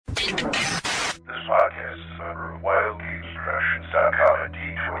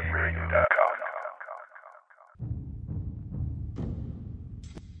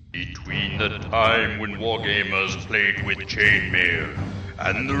the time when wargamers played with chainmail,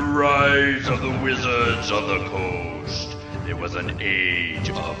 and the rise of the wizards of the coast. There was an age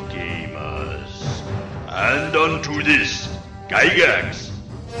of gamers. And unto this, Gygax,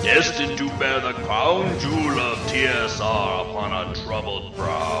 destined to bear the crown jewel of TSR upon a troubled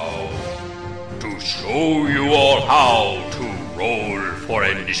brow, to show you all how to roll for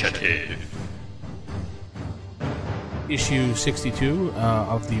initiative. Issue 62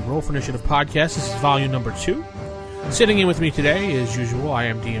 of the Roll for Initiative podcast. This is volume number 2. Sitting in with me today, as usual, I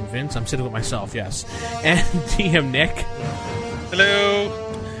am DM Vince. I'm sitting with myself, yes. And DM Nick.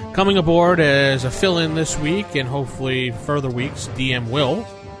 Hello. Coming aboard as a fill-in this week, and hopefully further weeks, DM Will.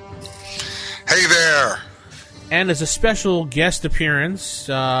 Hey there. And as a special guest appearance,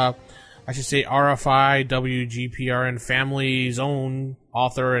 I should say RFI, WGPRN Family's own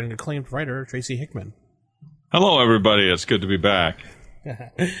author and acclaimed writer, Tracy Hickman. Hello, everybody. It's good to be back.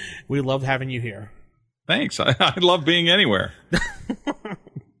 We love having you here. Thanks. I love being anywhere.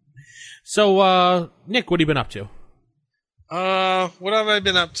 So, Nick, what have you been up to? What have I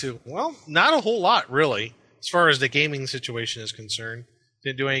been up to? Well, not a whole lot, really, as far as the gaming situation is concerned.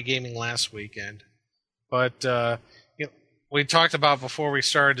 Didn't do any gaming last weekend. But, we talked about before we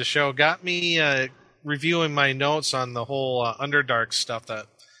started the show, got me reviewing my notes on the whole Underdark stuff that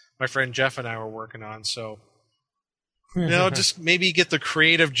my friend Jeff and I were working on, so... just maybe get the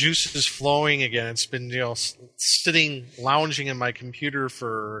creative juices flowing again. It's been, sitting, lounging in my computer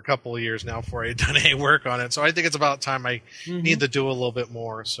for a couple of years now before I had done any work on it. So I think it's about time I need to do a little bit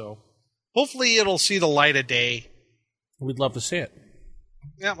more. So hopefully it'll see the light of day. We'd love to see it.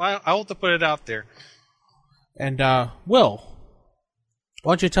 Yeah, I hope to put it out there. And, Will,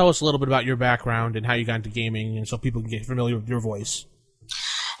 why don't you tell us a little bit about your background and how you got into gaming, and so people can get familiar with your voice.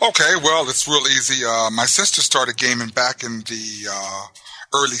 Okay, well, it's real easy. My sister started gaming back in the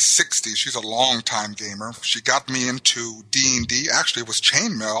early 60s. She's a long-time gamer. She got me into D&D. Actually, it was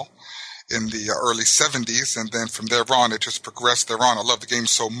Chainmail in the early 70s, and then from there on, it just progressed there on. I love the game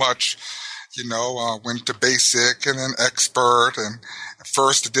so much, went to Basic and then Expert and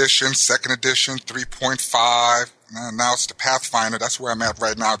First Edition, Second Edition, 3.5, and now it's the Pathfinder. That's where I'm at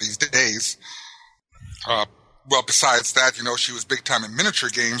right now these days. Well, besides that, she was big time in miniature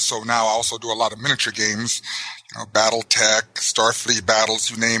games, so now I also do a lot of miniature games, BattleTech, Starfleet Battles,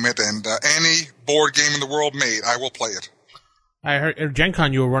 you name it, and any board game in the world made, I will play it. I heard at Gen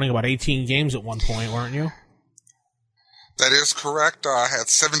Con you were running about 18 games at one point, weren't you? That is correct. I had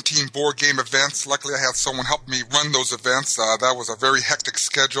 17 board game events. Luckily, I had someone help me run those events. That was a very hectic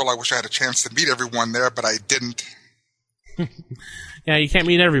schedule. I wish I had a chance to meet everyone there, but I didn't. Yeah, you can't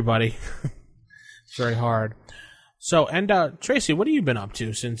meet everybody. It's very hard. So, and Tracy, what have you been up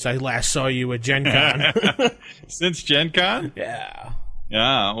to since I last saw you at Gen Con? Since Gen Con? Yeah.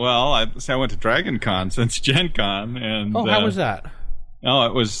 Yeah, well, I went to Dragon Con since Gen Con. And, how was that? Oh,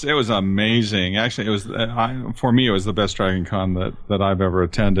 it was amazing. Actually, it was for me, it was the best Dragon Con that I've ever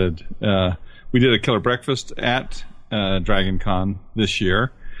attended. We did a killer breakfast at Dragon Con this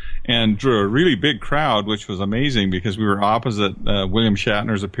year and drew a really big crowd, which was amazing because we were opposite William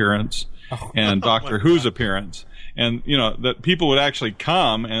Shatner's appearance and Doctor Who's appearance. And, that people would actually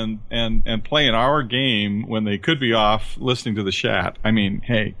come and play in our game when they could be off listening to the Shat. I mean,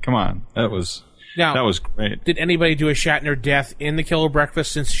 hey, come on. That was great. Did anybody do a Shatner death in the Killer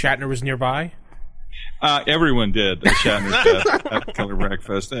Breakfast since Shatner was nearby? Everyone did a Shatner death at Killer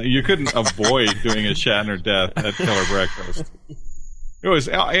Breakfast. You couldn't avoid doing a Shatner death at Killer Breakfast. It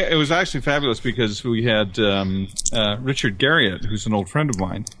was actually fabulous because we had Richard Garriott, who's an old friend of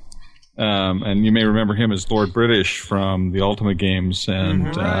mine. And you may remember him as Lord British from the Ultimate Games,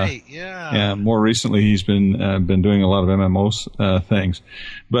 and and more recently he's been doing a lot of MMO things.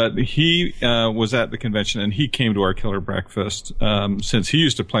 But he was at the convention and he came to our Killer Breakfast since he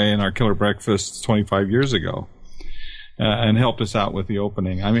used to play in our Killer Breakfast 25 years ago, and helped us out with the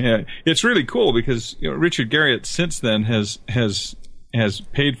opening. I mean, it's really cool because Richard Garriott since then has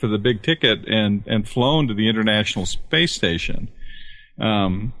paid for the big ticket and flown to the International Space Station.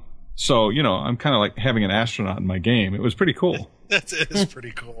 So, I'm kind of like having an astronaut in my game. It was pretty cool. That is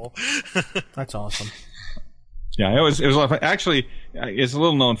pretty cool. That's awesome. Yeah, it was a lot of fun. Actually, it's a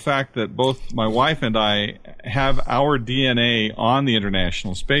little known fact that both my wife and I have our DNA on the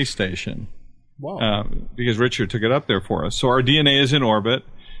International Space Station. Wow. Because Richard took it up there for us. So our DNA is in orbit.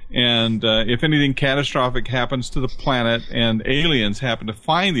 And if anything catastrophic happens to the planet and aliens happen to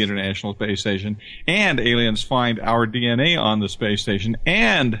find the International Space Station and aliens find our DNA on the space station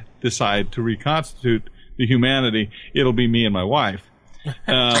and decide to reconstitute the humanity, it'll be me and my wife.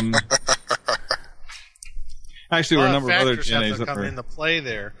 Actually, there were a number of other factors have TNAs to that come were. into play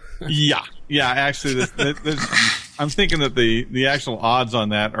there. Yeah. Actually, I'm thinking that the actual odds on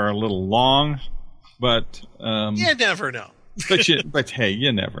that are a little long, but You never know. but hey,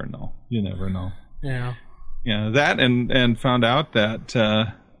 you never know. You never know. Yeah. Yeah, that and found out that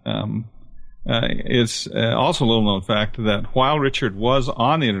it's also a little known fact that while Richard was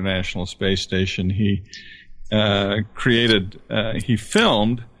on the International Space Station, he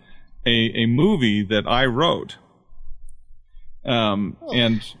filmed a movie that I wrote,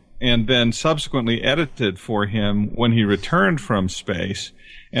 and then subsequently edited for him when he returned from space.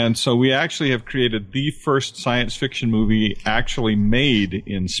 And so we actually have created the first science fiction movie actually made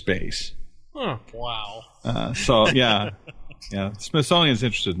in space. Huh. Wow. So yeah, Smithsonian's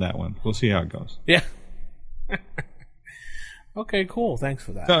interested in that one. We'll see how it goes. Yeah. Okay, cool. Thanks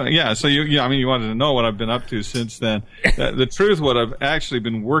for that. So you wanted to know what I've been up to since then. The truth, what I've actually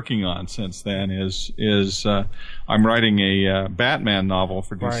been working on since then is I'm writing a Batman novel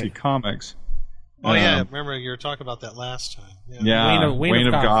for DC Comics. Oh yeah, remember you were talking about that last time. Wayne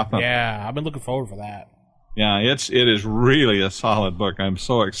of Gotham. Yeah, I've been looking forward for that. Yeah, it is really a solid book. I'm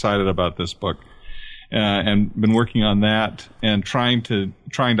so excited about this book, and been working on that and trying to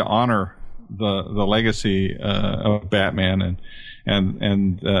honor the legacy of Batman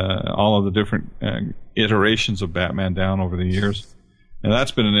and all of the different iterations of Batman down over the years, and that's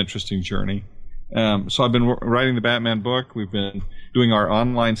been an interesting journey. So I've been writing the Batman book. We've been doing our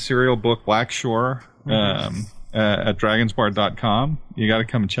online serial book Black Shore at dragonsbard.com. You got to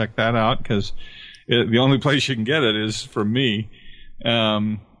come and check that out because the only place you can get it is from me.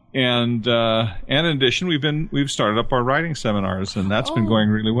 And in addition, we've started up our writing seminars, and that's been going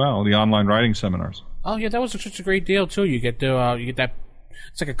really well. The online writing seminars. Oh yeah, that was such a great deal too. You get that.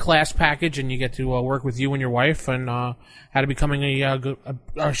 It's like a class package, and you get to work with you and your wife on how to becoming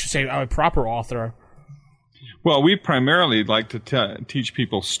a proper author. Well, we primarily like to teach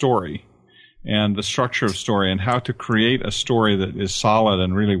people story and the structure of story and how to create a story that is solid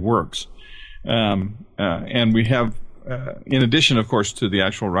and really works. And we have, in addition, of course, to the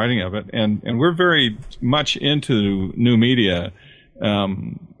actual writing of it, and we're very much into new media.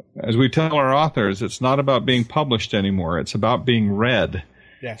 As we tell our authors, it's not about being published anymore. It's about being read.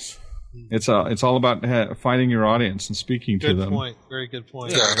 Yes. It's all about finding your audience and speaking to them. Good point. Very good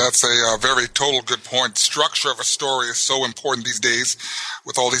point. Yeah, that's a very total good point. Structure of a story is so important these days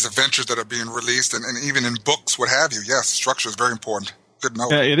with all these adventures that are being released and even in books, what have you. Yes, structure is very important. Good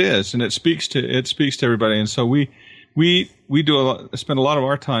note. Yeah, it is, and it speaks to everybody. And so we spend a lot of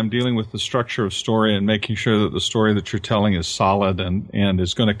our time dealing with the structure of story and making sure that the story that you're telling is solid and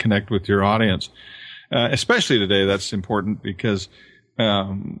is going to connect with your audience. Especially today, that's important because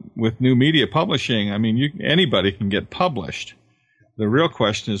with new media publishing, I mean, anybody can get published. The real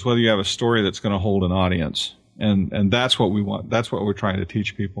question is whether you have a story that's going to hold an audience, and that's what we want. That's what we're trying to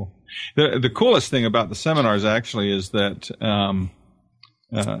teach people. The coolest thing about the seminars actually is that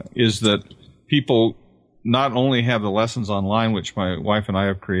people not only have the lessons online, which my wife and I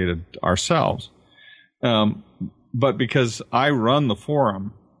have created ourselves, but because I run the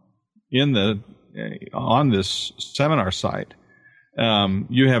forum on this seminar site.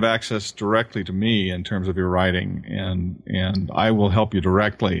 You have access directly to me in terms of your writing, and I will help you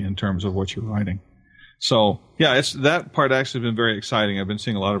directly in terms of what you're writing. So, yeah, that part actually been very exciting. I've been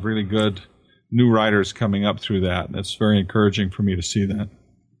seeing a lot of really good new writers coming up through that, and it's very encouraging for me to see that.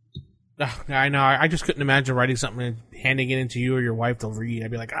 I know. I just couldn't imagine writing something and handing it into you or your wife to read. I'd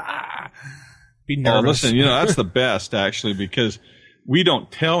be like, be nervous. Oh, listen, that's the best, actually, because we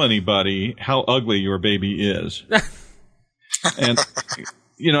don't tell anybody how ugly your baby is. And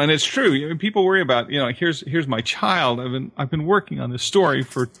and it's true. People worry about here's my child. I've been working on this story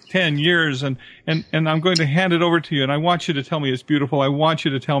for 10 years, and I'm going to hand it over to you, and I want you to tell me it's beautiful. I want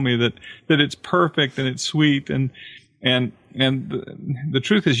you to tell me that it's perfect and it's sweet, and the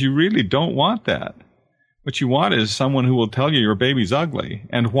truth is you really don't want that. What you want is someone who will tell you your baby's ugly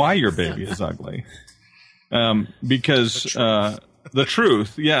and why your baby is ugly. Because the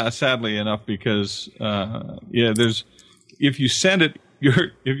truth, sadly enough, because if you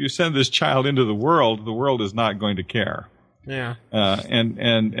send this child into the world is not going to care. Yeah.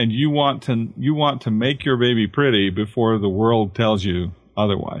 And you want to make your baby pretty before the world tells you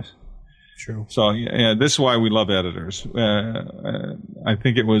otherwise. True. So this is why we love editors. I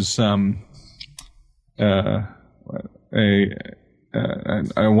think it was a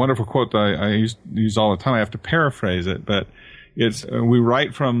wonderful quote that I use all the time. I have to paraphrase it, but it's we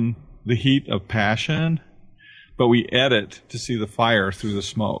write from the heat of passion, but we edit to see the fire through the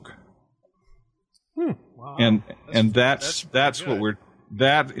smoke. Wow. And that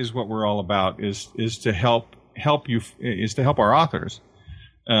is what we're all about is to help help our authors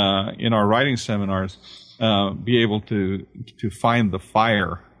in our writing seminars be able to find the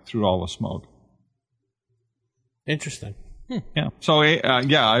fire through all the smoke. Interesting. Yeah. So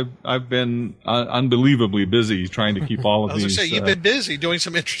I've been unbelievably busy trying to keep all of these. I was going to say you've been busy doing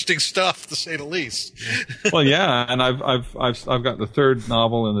some interesting stuff, to say the least. Well, yeah, and I've got the third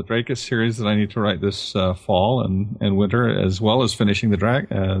novel in the Dracus series that I need to write this fall and winter, as well as finishing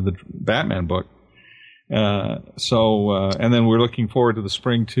the Batman book. And then we're looking forward to the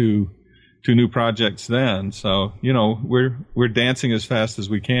spring to new projects then. So we're dancing as fast as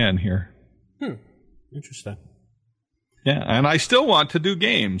we can here. Interesting. Yeah, and I still want to do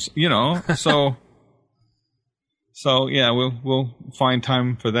games, so yeah, we'll find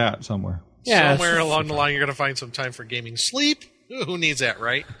time for that somewhere. Yeah, somewhere along the line, you're going to find some time for gaming. Sleep? Who needs that,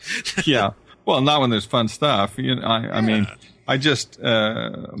 right? Yeah. Well, not when there's fun stuff. I mean, I just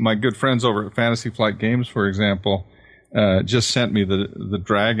my good friends over at Fantasy Flight Games, for example, just sent me the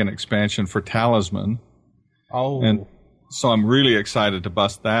Dragon expansion for Talisman. Oh. And so I'm really excited to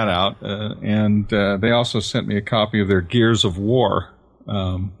bust that out. And they also sent me a copy of their Gears of War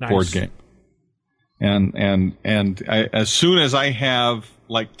board game. And as soon as I have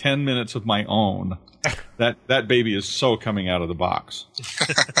like 10 minutes of my own, that baby is so coming out of the box.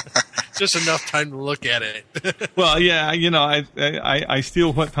 Just enough time to look at it. Well, yeah, I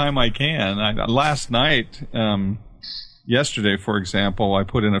steal what time I can. Last night, yesterday, for example, I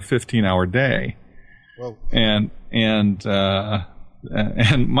put in a 15-hour day. Whoa. And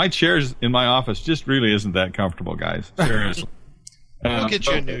my chairs in my office just really isn't that comfortable, guys. Seriously. We'll get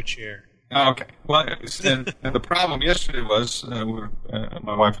you a new chair. Okay. Well, and the problem yesterday was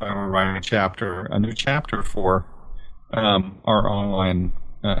my wife and I were writing a new chapter for our online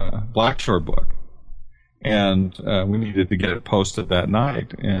Blackshore book, and we needed to get it posted that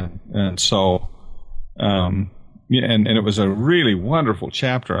night, and so. Yeah, and it was a really wonderful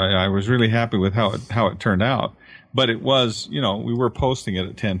chapter. I was really happy with how it turned out. But it was, we were posting it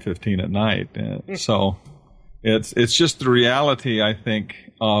at 10:15 at night. So it's just the reality, I think,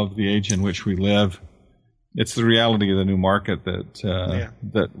 of the age in which we live. It's the reality of the new market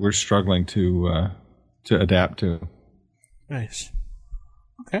that we're struggling to adapt to. Nice.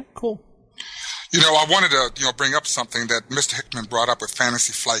 Okay, cool. I wanted to, bring up something that Mr. Hickman brought up with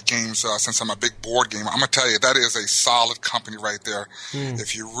Fantasy Flight Games, since I'm a big board gamer. I'm going to tell you, that is a solid company right there.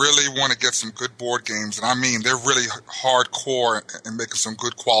 If you really want to get some good board games, and I mean, they're really hardcore and making some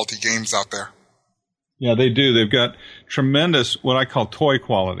good quality games out there. Yeah, they do. They've got tremendous, what I call toy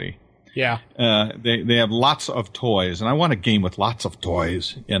quality. Yeah. They have lots of toys, and I want a game with lots of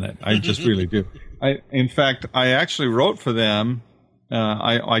toys in it. I just really do. In fact, I actually wrote for them.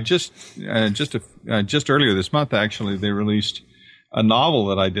 Just earlier this month, actually, they released a novel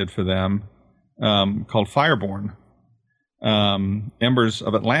that I did for them called Fireborn, Embers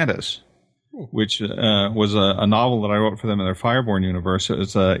of Atlantis, which was a novel that I wrote for them in their Fireborn universe.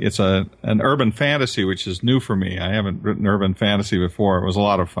 It's an urban fantasy, which is new for me. I haven't written urban fantasy before. It was a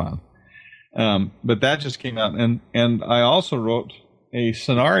lot of fun, but that just came out, and I also wrote a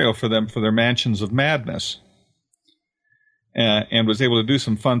scenario for them for their Mansions of Madness. And was able to do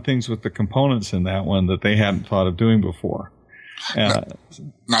some fun things with the components in that one that they hadn't thought of doing before. Now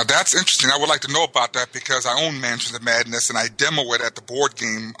that's interesting. I would like to know about that because I own Mansions of Madness and I demo it at the board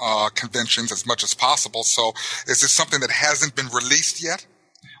game conventions as much as possible. So is this something that hasn't been released yet?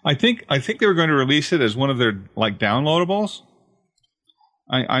 I think they were going to release it as one of their downloadables.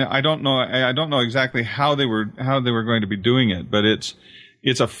 I don't know. I don't know exactly how they were going to be doing it, but it's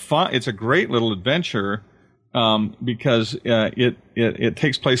a great little adventure. Because it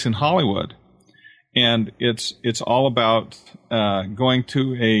takes place in Hollywood, and it's all about going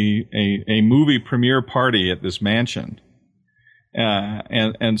to a movie premiere party at this mansion,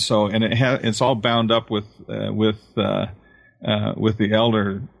 and it's all bound up with the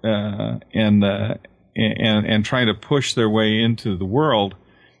Elder and trying to push their way into the world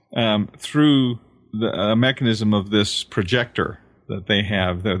through a mechanism of this projector that they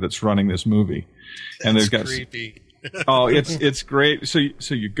have there that's running this movie. And they've got creepy. Oh, it's great. So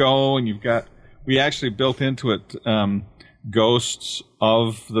you go and we actually built into it ghosts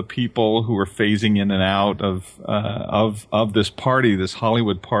of the people who were phasing in and out of this party, this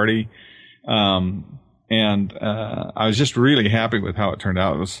Hollywood party. And I was just really happy with how it turned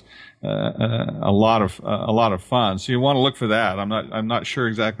out. It was a lot of fun. So you want to look for that. I'm not sure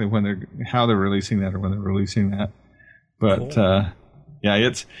exactly how they're releasing that or when they're releasing that, but. Cool.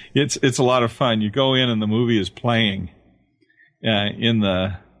 Yeah, it's a lot of fun. You go in and the movie is playing in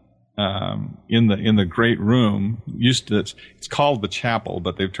the great room. It's called the chapel,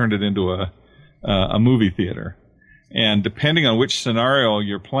 but they've turned it into a movie theater. And depending on which scenario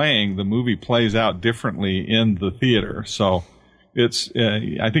you're playing, the movie plays out differently in the theater. So it's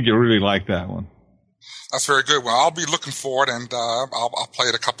I think you'll really like that one. That's very good. Well, I'll be looking forward, and I'll play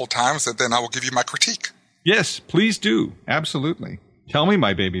it a couple times, and then I will give you my critique. Yes, please do. Absolutely. Tell me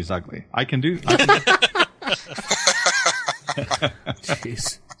my baby's ugly. I can do.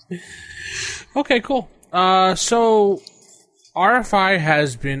 Jeez. Okay, cool. So RFI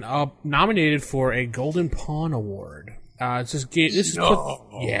has been nominated for a Golden Pawn Award. It's this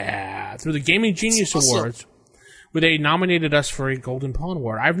through the Gaming Genius Awards, where they nominated us for a Golden Pawn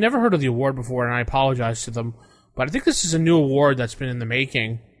Award. I've never heard of the award before, and I apologize to them, but I think this is a new award that's been in the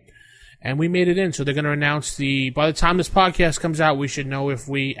making, and we made it in. So they're going to announce by the time this podcast comes out, we should know if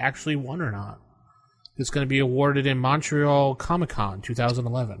we actually won or not. It's going to be awarded in Montreal Comic-Con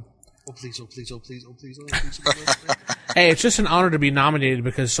 2011. Oh, please, oh, please, oh, please, oh, please, oh, please, oh, please. Hey, it's just an honor to be nominated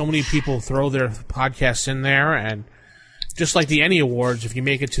because so many people throw their podcasts in there, and just like the Emmy Awards, if you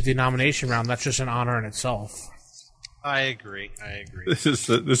make it to the nomination round, that's just an honor in itself. I agree.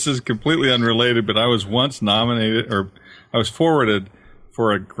 This is completely unrelated, but I was once nominated, or I was forwarded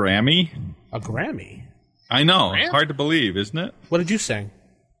for a Grammy. A Grammy? I know. It's hard to believe, isn't it? What did you sing?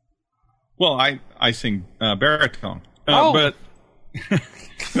 Well, I sing baritone. Oh. But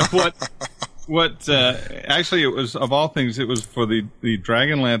what actually, it was, of all things, it was for the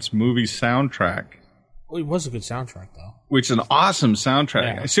Dragonlance movie soundtrack. Well, it was a good soundtrack, though. Which is an awesome soundtrack.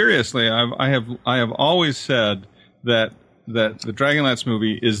 Yeah. Seriously, I have always said that the Dragonlance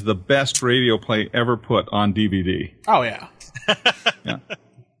movie is the best radio play ever put on DVD. Oh, yeah. Yeah.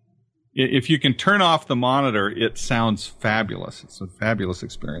 If you can turn off the monitor, it sounds fabulous. It's a fabulous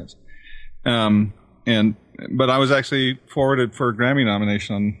experience. But I was actually forwarded for a Grammy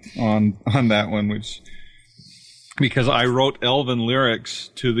nomination on that one, because I wrote Elven lyrics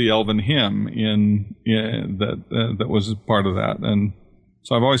to the Elven hymn that was part of that, and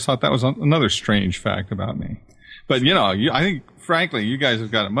so I've always thought that was another strange fact about me. But I think frankly, you guys have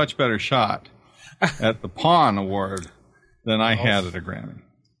got a much better shot at the Pawn Award than I had at a Grammy.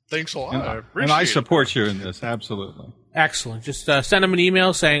 Thanks a lot. I appreciate and I support you in this, absolutely. Excellent. Just send them an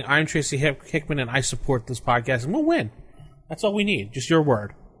email saying, I'm Tracy Hickman and I support this podcast, and we'll win. That's all we need. Just your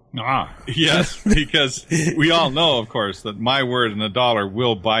word. Yes, because we all know, of course, that my word and $1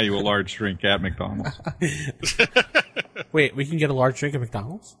 will buy you a large drink at McDonald's. Wait, we can get a large drink at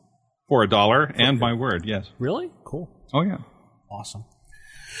McDonald's? For $1 and my word, yes. Really? Cool. Oh, yeah. Awesome.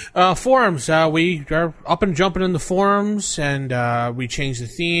 Forums. We are up and jumping in the forums, and we changed the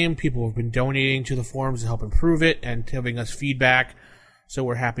theme. People have been donating to the forums to help improve it and giving us feedback, so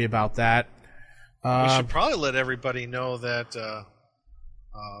we're happy about that. We should probably let everybody know that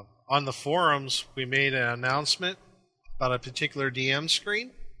on the forums we made an announcement about a particular DM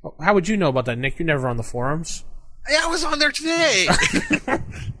screen. How would you know about that, Nick? You're never on the forums. Yeah, I was on there today.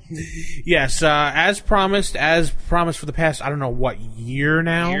 Yes, as promised for the past, I don't know what year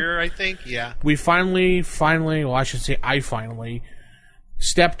now. I think, yeah. We finally, well, I should say I finally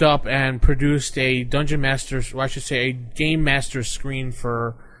stepped up and produced a Dungeon Master's, or I should say a Game Master screen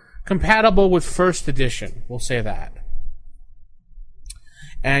compatible with First Edition. We'll say that.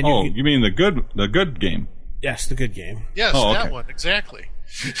 And you mean the good game? Yes, the good game. Yes, that one, exactly.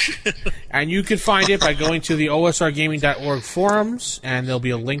 And you can find it by going to the osrgaming.org forums, and there'll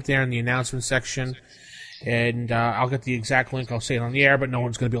be a link there in the announcement section. And I'll get the exact link. I'll say it on the air, but no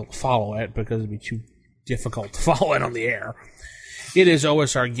one's going to be able to follow it because it'd be too difficult to follow it on the air. It is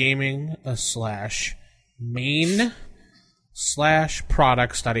osrgaming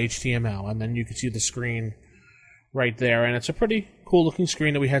 /main/products.html, and then you can see the screen right there. And it's a pretty cool looking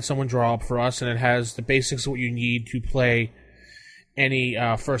screen that we had someone draw up for us, and it has the basics of what you need to play any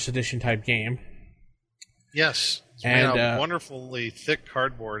First Edition type game. Yes. It's made out of wonderfully thick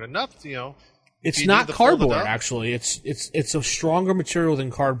cardboard. Enough, it's not cardboard, actually. It's a stronger material than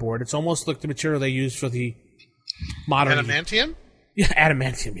cardboard. It's almost like the material they use for the modern... Adamantium? Yeah,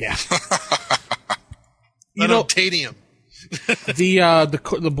 adamantium, yeah. Titanium.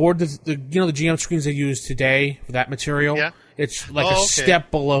 The board, the GM screens they use today for that material, it's like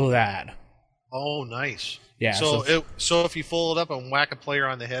step below that. Oh, nice. Yeah. So if you fold it up and whack a player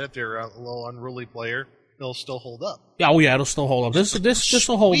on the head, if they're a little unruly player, it'll still hold up. Yeah, it'll still hold up. This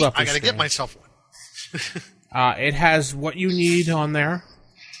will hold up. I gotta get myself one. It has what you need on there,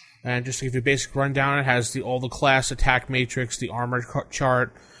 and just to give you a basic rundown, it has all the class attack matrix, the armor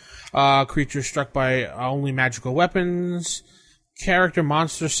chart, creatures struck by only magical weapons, character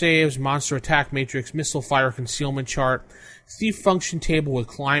monster saves, monster attack matrix, missile fire concealment chart, thief function table with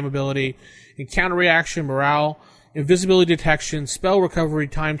climb ability, encounter reaction, morale, invisibility detection, spell recovery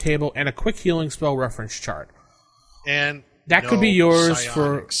timetable, and a quick healing spell reference chart. And that could be yours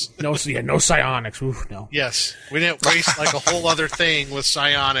psionics. for no psionics. Oof, no. Yes, we didn't waste like a whole other thing with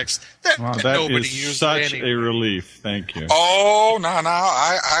psionics that nobody is used such anyway. a relief. Thank you. Oh, no,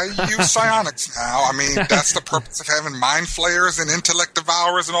 I use psionics now. I mean, that's the purpose of having mind flayers and intellect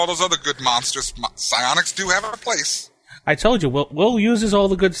devourers and all those other good monsters. Psionics do have a place. I told you, Will uses all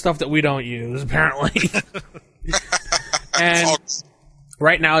the good stuff that we don't use, apparently. And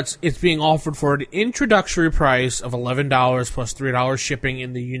right now, it's being offered for an introductory price of $11 plus $3 shipping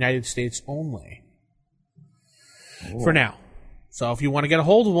in the United States only. Ooh. For now. So if you want to get a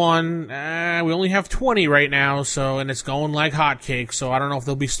hold of one, we only have 20 right now, and it's going like hotcakes. So I don't know if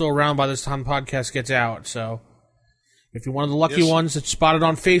they'll be still around by this time the podcast gets out. So if you're one of the lucky ones that spotted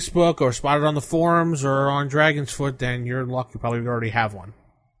on Facebook or spotted on the forums or on Dragon's Foot, then you're lucky. You probably already have one.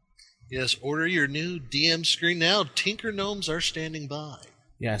 Yes, order your new DM screen now. Tinker Gnomes are standing by.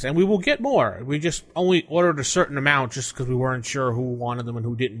 Yes, and we will get more. We just only ordered a certain amount just because we weren't sure who wanted them and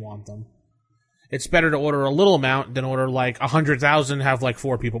who didn't want them. It's better to order a little amount than order like 100,000 and have like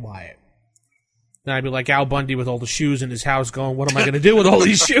 4 people buy it. Then I'd be like Al Bundy with all the shoes in his house going, what am I going to do with all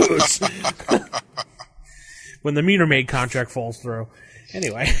these shoes? When the meter maid contract falls through.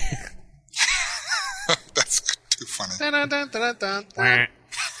 Anyway. That's too funny. Dun, dun, dun, dun, dun.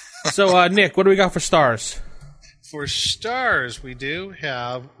 So, Nick, what do we got for stars? For stars, we do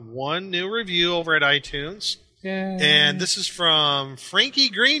have one new review over at iTunes. Yay. And this is from Frankie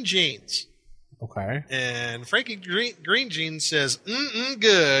Green Jeans. Okay. And Frankie Green Jeans says,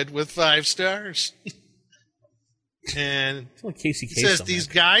 good, with 5 stars. And like Casey he says, these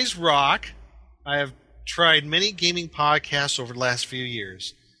guys rock. I have tried many gaming podcasts over the last few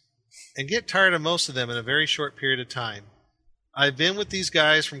years and get tired of most of them in a very short period of time. I've been with these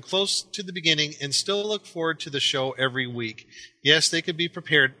guys from close to the beginning and still look forward to the show every week. Yes, they could be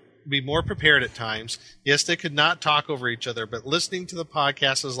more prepared at times. Yes, they could not talk over each other, but listening to the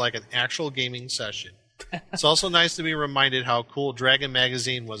podcast is like an actual gaming session. It's also nice to be reminded how cool Dragon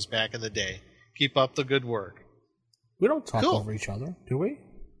Magazine was back in the day. Keep up the good work. We don't talk over each other, do we?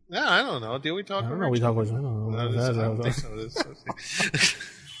 No, I don't know. Do we talk over each other? I don't think so.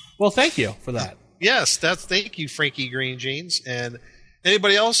 Well, thank you for that. Yes, thank you, Frankie Green Jeans. And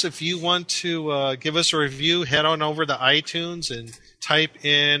anybody else, if you want to give us a review, head on over to iTunes and type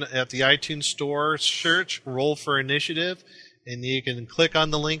in at the iTunes store, search Roll for Initiative, and you can click on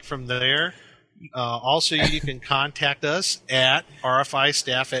the link from there. Also, you can contact us at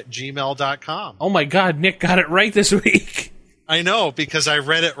rfistaff@gmail.com. Oh my God, Nick got it right this week. I know, because I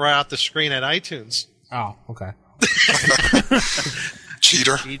read it right off the screen at iTunes. Oh, okay.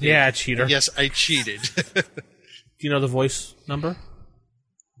 Cheater. Yeah, cheater. Yes, I cheated. Do you know the voice number?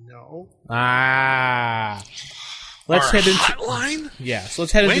 No. Let's head into hotline? Yeah, so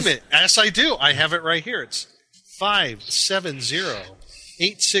let's head into... Wait a minute. Yes, I do. I have it right here. It's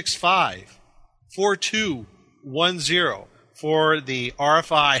 570-865-4210 for the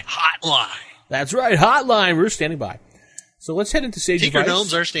RFI hotline. That's right, hotline. We're standing by. So let's head into Sage Tinker Advice.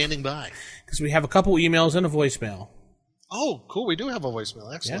 Gnomes are standing by. Because we have a couple emails and a voicemail. Oh, cool. We do have a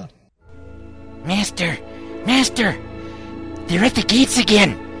voicemail. Excellent. Yeah. Master! They're at the gates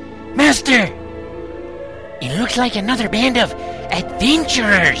again! Master! It looks like another band of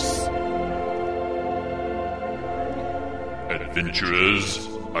adventurers! Adventurers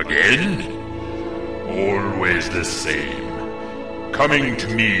again? Always the same. Coming to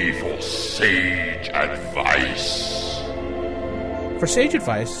me for sage advice. For Sage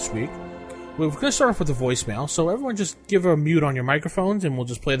Advice this week, we're going to start off with the voicemail, so everyone just give a mute on your microphones and we'll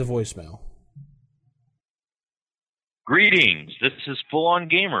just play the voicemail. Greetings, this is Full On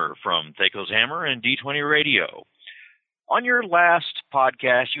Gamer from Thaco's Hammer and D20 Radio. On your last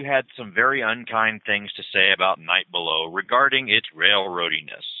podcast, you had some very unkind things to say about Night Below regarding its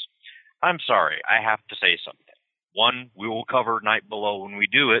railroadiness. I'm sorry, I have to say something. 1, we will cover Night Below when we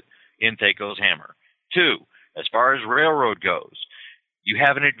do it in Thaco's Hammer. 2, as far as railroad goes, you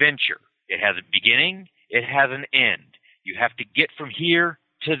have an adventure. It has a beginning, it has an end. You have to get from here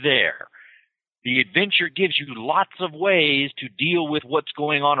to there. The adventure gives you lots of ways to deal with what's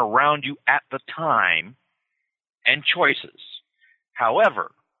going on around you at the time and choices.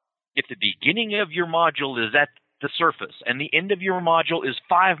 However, if the beginning of your module is at the surface and the end of your module is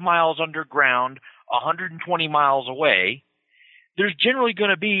 5 miles underground, 120 miles away, there's generally going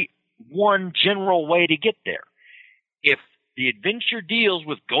to be one general way to get there. If the adventure deals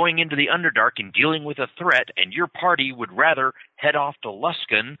with going into the Underdark and dealing with a threat, and your party would rather head off to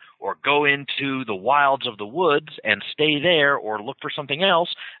Luskan or go into the wilds of the woods and stay there or look for something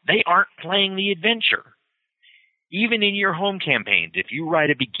else, they aren't playing the adventure. Even in your home campaigns, if you write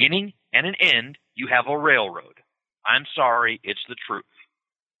a beginning and an end, you have a railroad. I'm sorry, it's the truth.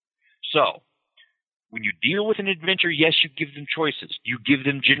 So, when you deal with an adventure, yes, you give them choices. You give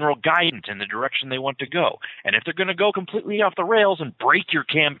them general guidance in the direction they want to go. And if they're going to go completely off the rails and break your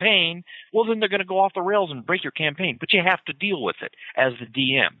campaign, well, then they're going to go off the rails and break your campaign. But you have to deal with it as the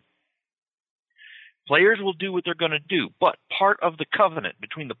DM. Players will do what they're going to do, but part of the covenant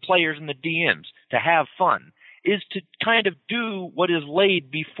between the players and the DMs to have fun is to kind of do what is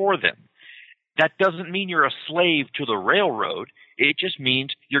laid before them. That doesn't mean you're a slave to the railroad. It just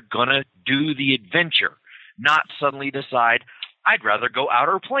means you're going to do the adventure, not suddenly decide, I'd rather go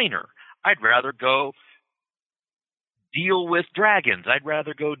outer planar. I'd rather go deal with dragons. I'd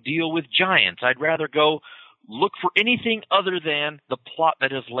rather go deal with giants. I'd rather go look for anything other than the plot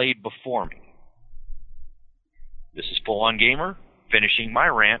that is laid before me. This is Full On Gamer, finishing my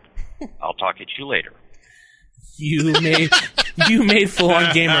rant. I'll talk at you later. You made Full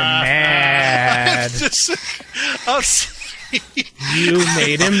On Gamer mad. You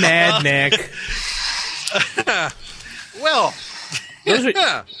made him mad, Nick. Well,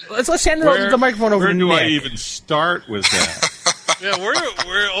 let's hand the microphone over to Nick. Where do I even start with that? yeah,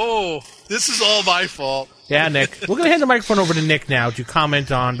 this is all my fault. Yeah, Nick. We're going to hand the microphone over to Nick now to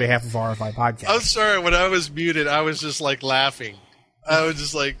comment on behalf of RFI Podcast. I'm sorry, when I was muted, I was just like laughing. I was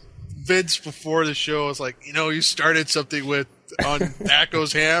just like, Vince before the show was like, you started something with on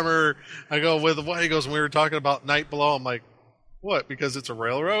Echo's Hammer. I go, with what? He goes, we were talking about Night Below. I'm like, what? Because it's a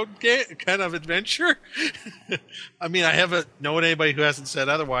railroad kind of adventure? I mean, I haven't known anybody who hasn't said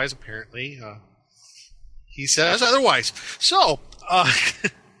otherwise, apparently. He says otherwise. So, I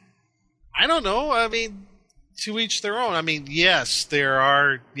don't know. I mean, to each their own. I mean, yes,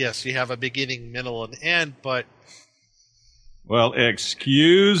 you have a beginning, middle, and end, but... Well,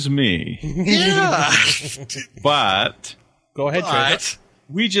 excuse me. Yeah. But... Go ahead, Trey.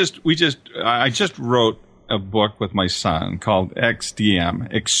 I just wrote a book with my son called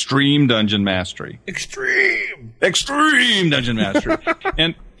XDM, Extreme Dungeon Mastery. Extreme Dungeon Mastery.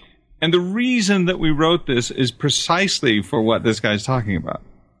 And the reason that we wrote this is precisely for what this guy's talking about.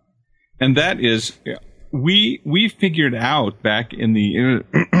 And that is, we figured out back in the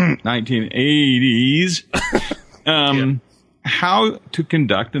 1980s how to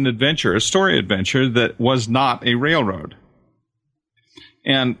conduct an adventure, a story adventure that was not a railroad.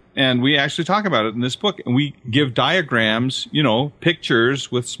 And we actually talk about it in this book. And we give diagrams,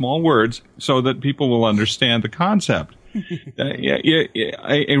 pictures with small words so that people will understand the concept.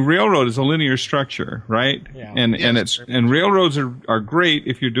 A railroad is a linear structure, right? Yeah. And railroads are great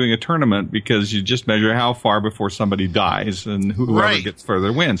if you're doing a tournament because you just measure how far before somebody dies and whoever gets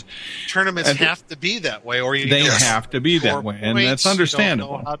further wins. Tournaments have to be that way, or they have to be that way, and that's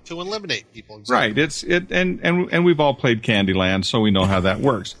understandable. You don't know how to eliminate people, exactly. Right? And we've all played Candyland, so we know how that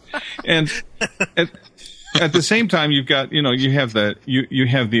works. And at the same time, you've got, you have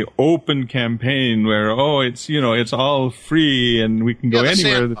the open campaign where, it's all free and we can go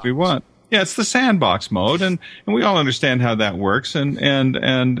anywhere that we want. Yeah, it's the sandbox mode, and we all understand how that works. And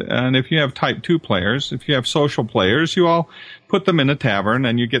if you have type 2 players, if you have social players, you all put them in a tavern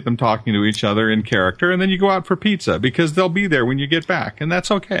and you get them talking to each other in character, and then you go out for pizza because they'll be there when you get back, and that's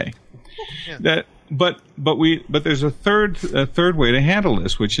okay. Yeah. But there's a third way to handle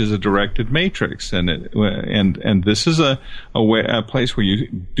this, which is a directed matrix, and this is a place where you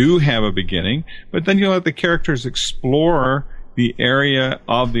do have a beginning, but then you let the characters explore the area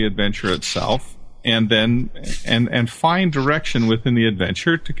of the adventure itself, and then find direction within the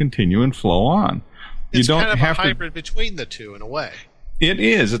adventure to continue and flow on. It's kind of a hybrid between the two in a way. It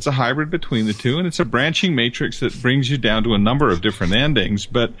is. It's a hybrid between the two, and it's a branching matrix that brings you down to a number of different endings,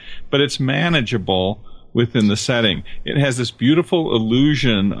 but it's manageable within the setting. It has this beautiful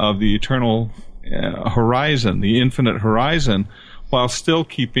illusion of the eternal horizon, the infinite horizon, while still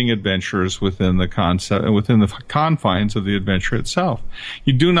keeping adventurers within the confines of the adventure itself.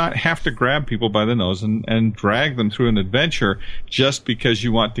 You do not have to grab people by the nose and drag them through an adventure just because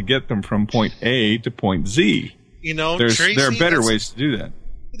you want to get them from point A to point Z. Tracy, there are better ways to do that.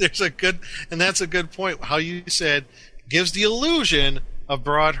 That's a good point. How you said gives the illusion of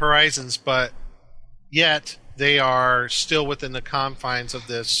broad horizons, but yet they are still within the confines of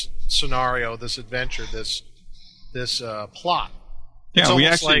this scenario, this adventure, this plot. Yeah,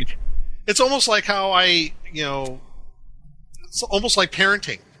 it's almost like how it's almost like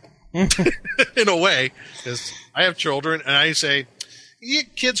parenting in a way, because I have children and I say,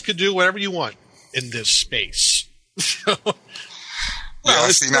 kids could do whatever you want in this space. Well, Yeah,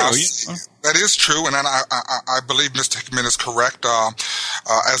 it's see, true. now, that is true, and then I believe Mr. Hickman is correct.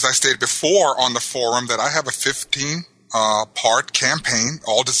 As I stated before on the forum, that I have a 15-part campaign,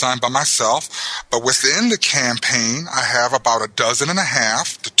 all designed by myself. But within the campaign, I have about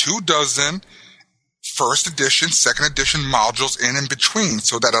 12.5 to 24 first edition, second edition modules in between,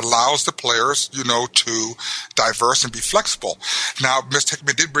 so that allows the players, to diverse and be flexible. Now, Mr.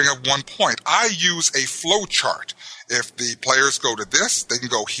 Hickman did bring up one point. I use a flow chart. If the players go to this, they can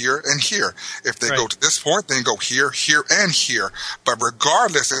go here and here. If they go to this point, they can go here, here, and here. But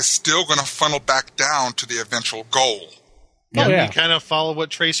regardless, it's still going to funnel back down to the eventual goal. You kind of follow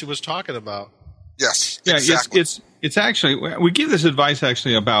what Tracy was talking about. Yes, yeah, exactly. It's actually, we give this advice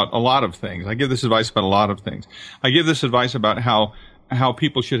actually about a lot of things. I give this advice about a lot of things. I give this advice about how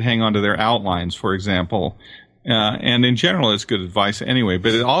people should hang on to their outlines, for example. And in general, it's good advice anyway,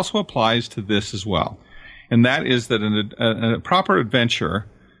 but it also applies to this as well. And that is that a proper adventure,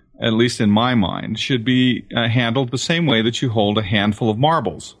 at least in my mind, should be handled the same way that you hold a handful of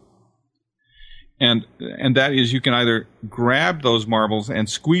marbles. And that is, you can either grab those marbles and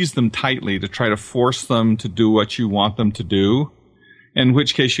squeeze them tightly to try to force them to do what you want them to do, in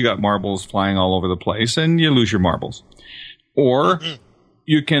which case you got marbles flying all over the place and you lose your marbles. Or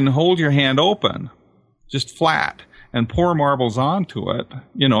you can hold your hand open, just flat, and pour marbles onto it,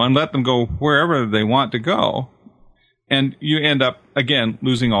 and let them go wherever they want to go. And you end up, again,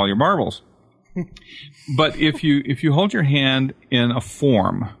 losing all your marbles. But if you hold your hand in a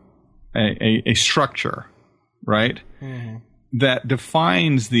form, a structure, right, that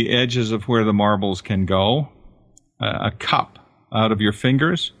defines the edges of where the marbles can go, a cup out of your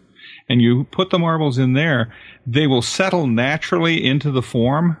fingers, and you put the marbles in there, they will settle naturally into the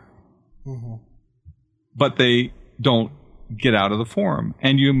form, but they don't get out of the form,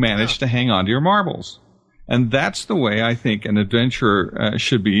 and you manage to hang on to your marbles. And that's the way I think an adventure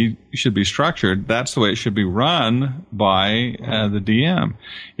should be structured. That's the way it should be run by the DM,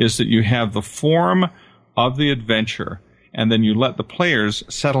 is that you have the form of the adventure, and then you let the players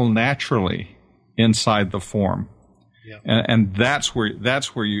settle naturally inside the form. Yeah. And that's where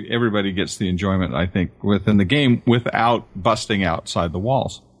everybody gets the enjoyment, I think, within the game without busting outside the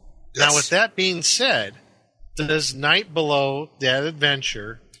walls. Yes. Now, with that being said, does Night Below, that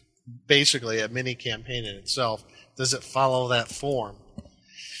adventure, basically a mini campaign in itself, does it follow that form?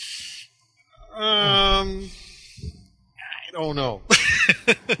 I don't know.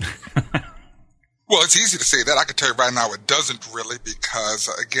 Well, it's easy to say that. I can tell you right now it doesn't really, because,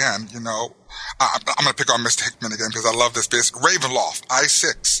 again, I'm going to pick on Mr. Hickman again because I love this bit. Ravenloft,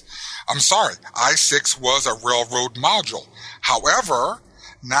 I-6. I'm sorry, I-6 was a railroad module. However,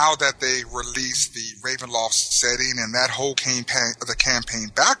 now that they released the Ravenloft setting and that whole campaign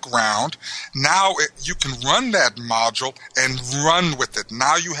background, now you can run that module and run with it.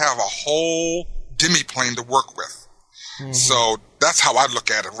 Now you have a whole demi-plane to work with. So that's how I look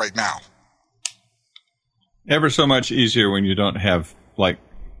at it right now. Ever so much easier when you don't have,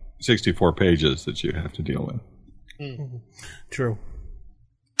 64 pages that you have to deal with. True.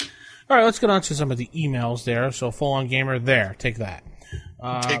 All right, let's get on to some of the emails there. So, Full On Gamer, there. Take that.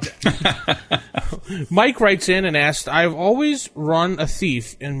 Mike writes in and asks, I've always run a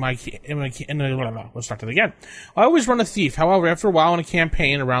thief let's start that again. I always run a thief. However, after a while in a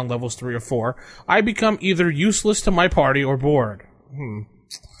campaign around levels 3 or 4, I become either useless to my party or bored.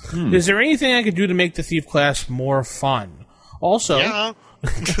 Is there anything I could do to make the thief class more fun? Also,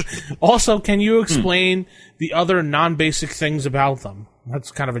 can you explain the other non-basic things about them?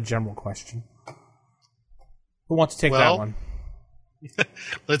 That's kind of a general question. Who wants to take that one?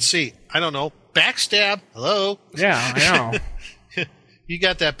 Let's see. I don't know. Backstab. Hello. Yeah, I know. You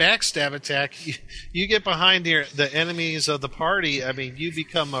got that backstab attack. You get behind the enemies of the party. I mean, you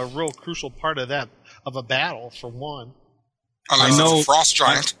become a real crucial part of a battle, for one. Unless it's a frost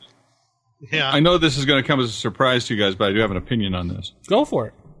giant. I know this is going to come as a surprise to you guys, but I do have an opinion on this. Go for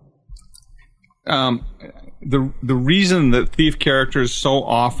it. The reason that thief characters so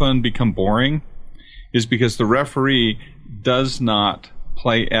often become boring is because the referee does not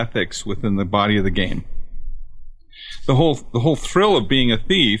play ethics within the body of the game. The whole thrill of being a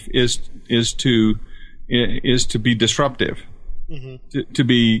thief is to be disruptive, to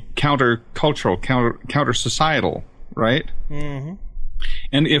be counter-cultural, counter-societal, right?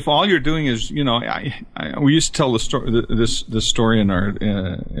 And if all you're doing is, we used to tell the story, this story in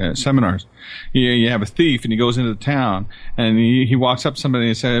our seminars. You have a thief, and he goes into the town, and he walks up to somebody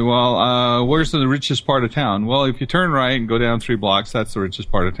and says, "Well, where's the richest part of town?" "Well, if you turn right and go down 3 blocks, that's the richest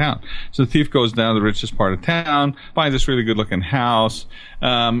part of town." So the thief goes down the richest part of town, finds this really good-looking house,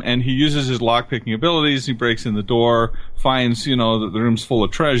 and he uses his lock-picking abilities. He breaks in the door, finds, that the room's full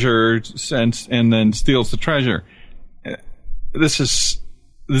of treasure, and then steals the treasure. This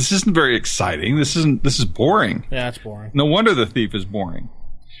isn't very exciting. This is boring. Yeah, it's boring. No wonder the thief is boring.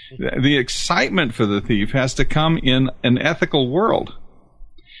 The excitement for the thief has to come in an ethical world,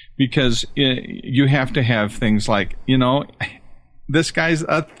 because you have to have things like, this guy's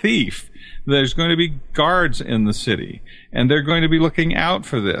a thief. There's going to be guards in the city, and they're going to be looking out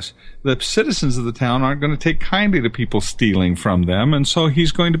for this. The citizens of the town aren't going to take kindly to people stealing from them, and so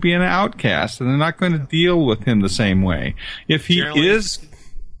he's going to be an outcast, and they're not going to deal with him the same way. If he is...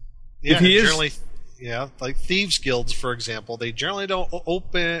 like thieves guilds, for example, they generally don't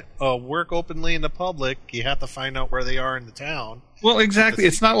work openly in the public. You have to find out where they are in the town. Well, exactly.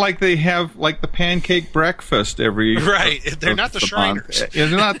 It's not like they have the pancake breakfast every right. They're not the Shriners. They're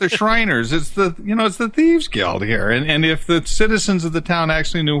not the Shriners. It's the thieves guild here. And if the citizens of the town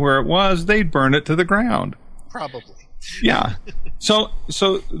actually knew where it was, they'd burn it to the ground. Probably. Yeah. So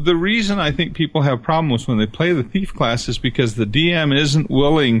the reason I think people have problems when they play the thief class is because the DM isn't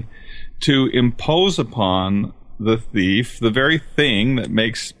willing to impose upon the thief the very thing that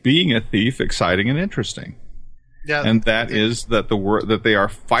makes being a thief exciting and interesting. Yeah, and that is that that they are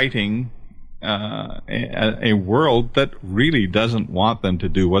fighting a world that really doesn't want them to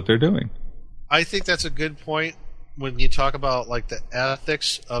do what they're doing. I think that's a good point when you talk about like the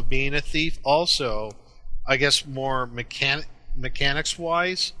ethics of being a thief. Also, I guess more mechanics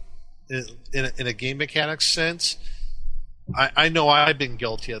wise, in a game mechanics sense. I know I've been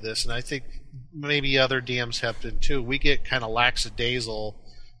guilty of this, and I think maybe other DMs have been too. We get kind of lackadaisical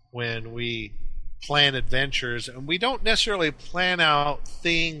when we plan adventures, and we don't necessarily plan out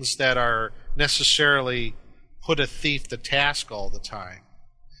things that are necessarily put a thief to task all the time.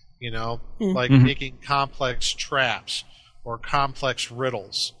 Like making complex traps or complex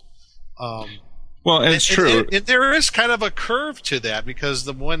riddles. Well, it's true. And there is kind of a curve to that,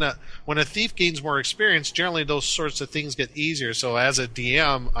 because when a thief gains more experience, generally those sorts of things get easier. So as a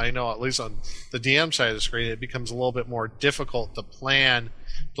DM, I know at least on the DM side of the screen, it becomes a little bit more difficult to plan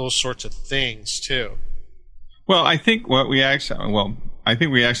those sorts of things too. Well, I think we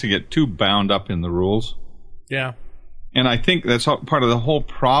actually get too bound up in the rules. Yeah. And I think that's part of the whole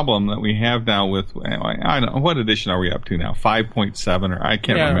problem that we have now with, I don't know, what edition are we up to now? 5.7 or I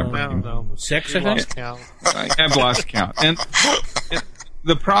can't remember. I don't know. 6, I think? I've lost count. And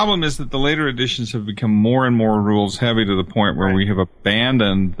the problem is that the later editions have become more and more rules heavy to the point where we have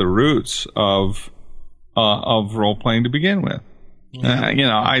abandoned the roots of role playing to begin with.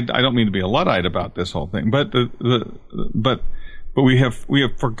 I don't mean to be a Luddite about this whole thing, but we have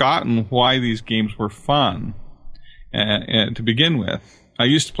forgotten why these games were fun. To begin with. I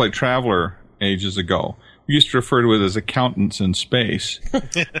used to play Traveller ages ago. We used to refer to it as accountants in space.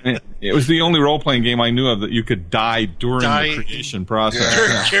 It was the only role-playing game I knew of that you could die during the creation process.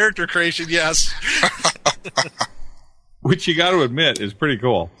 Yeah. Character creation, yes. Which you got to admit is pretty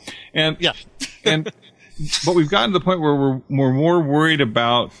cool. But we've gotten to the point where we're more worried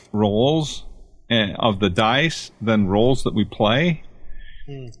about rolls of the dice than rolls that we play.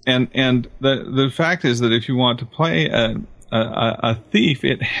 And the fact is that if you want to play a thief,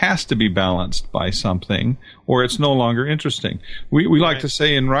 it has to be balanced by something, or it's no longer interesting. We like to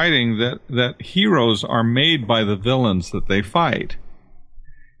say in writing that heroes are made by the villains that they fight.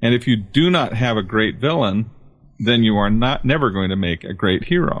 And if you do not have a great villain, then you are never going to make a great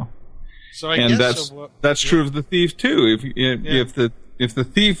hero. That's true of the thief too. If the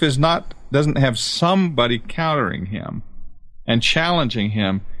thief doesn't have somebody countering him and challenging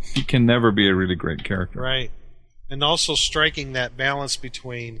him, he can never be a really great character. Right. And also striking that balance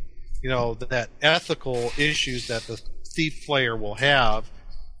between, that ethical issues that the thief player will have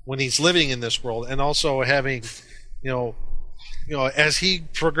when he's living in this world, and also having, as he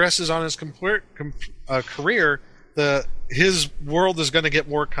progresses on his career, his world is going to get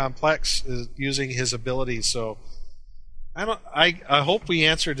more complex using his abilities. So I hope we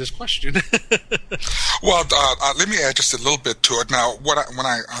answered this question. Well, let me add just a little bit to it. Now, when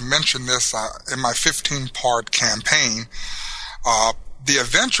I mentioned this in my 15-part campaign, the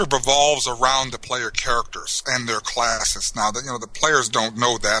adventure revolves around the player characters and their classes. Now, the players don't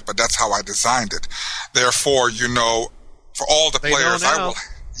know that, but that's how I designed it. Therefore, for all the players, I will.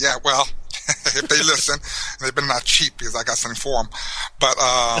 Yeah, well. if they listen. They better not cheat because I got something for them. But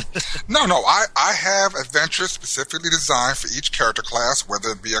no, I have adventures specifically designed for each character class, whether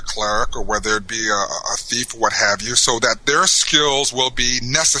it be a cleric or whether it be a thief or what have you, so that their skills will be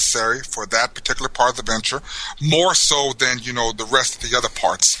necessary for that particular part of the adventure, more so than, the rest of the other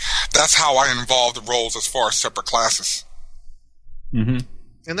parts. That's how I involve the roles as far as separate classes. Mm-hmm.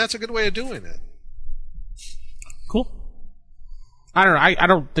 And that's a good way of doing it. Cool. I don't know. I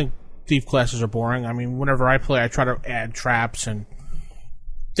don't think thief classes are boring. I mean, whenever I play, I try to add traps and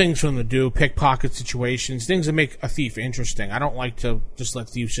things for them to do, pickpocket situations, things that make a thief interesting. I don't like to just let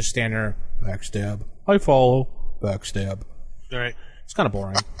thieves just stand there, backstab, I follow, backstab. All right. It's kind of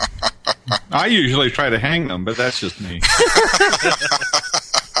boring. I usually try to hang them, but that's just me.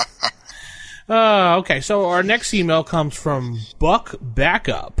 Okay, so our next email comes from Buck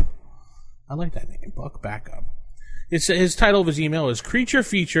Backup. I like that name, Buck Backup. His title of his email is Creature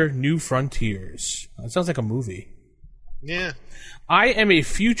Feature New Frontiers. That sounds like a movie. Yeah. I am a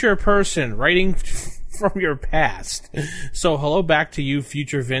future person writing from your past. So hello back to you,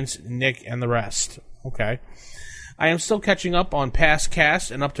 future Vince, Nick, and the rest. Okay. I am still catching up on past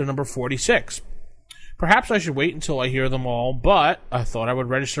casts and up to number 46. Perhaps I should wait until I hear them all, but I thought I would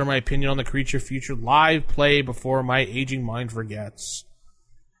register my opinion on the Creature Feature live play before my aging mind forgets.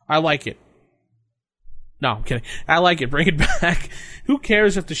 I like it. No, I'm kidding. I like it. Bring it back. Who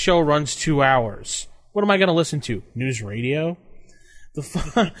cares if the show runs 2 hours? What am I going to listen to? News radio?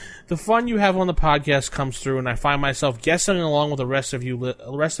 The fun you have on the podcast comes through, and I find myself guessing along with the rest of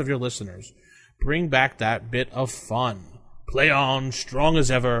your listeners. Bring back that bit of fun. Play on, strong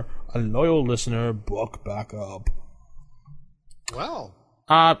as ever. A loyal listener, Buck Backup. Well.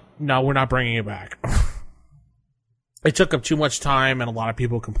 No, we're not bringing it back. It took up too much time, and a lot of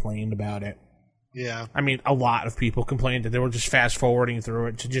people complained about it. Yeah. I mean, a lot of people complained that they were just fast forwarding through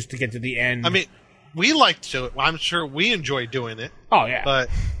it to get to the end. I mean, we like to do it. I'm sure we enjoy doing it. Oh yeah. But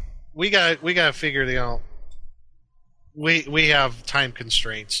we got to figure we have time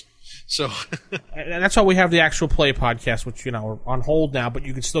constraints. So and that's why we have the actual play podcast, which are on hold now, but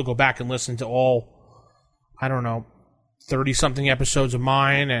you can still go back and listen to all 30 something episodes of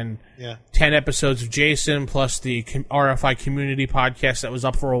mine and 10 episodes of Jason plus the RFI community podcast that was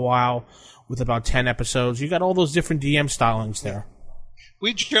up for a while with about 10 episodes. You got all those different DM stylings there.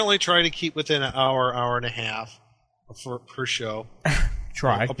 We generally try to keep within an hour and a half per show.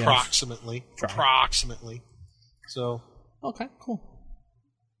 Try. Approximately. Yes. Try. Approximately. So. Okay, cool.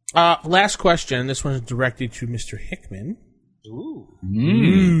 Last question. This one is directed to Mr. Hickman. Ooh.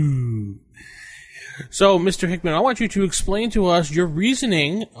 So, Mr. Hickman, I want you to explain to us your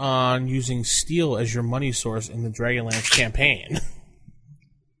reasoning on using steel as your money source in the Dragonlance campaign.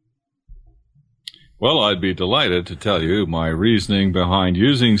 Well, I'd be delighted to tell you my reasoning behind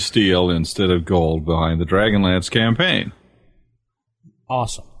using steel instead of gold behind the Dragonlance campaign.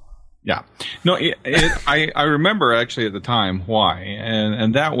 Awesome. Yeah. No, I remember actually at the time why,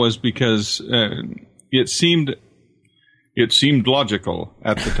 and that was because it seemed logical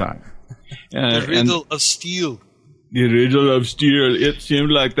at the time. The riddle of steel. The riddle of steel. It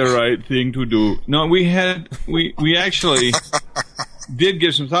seemed like the right thing to do. No, we actually did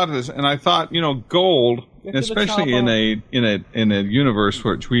give some thought to this, and I thought, gold, especially in a universe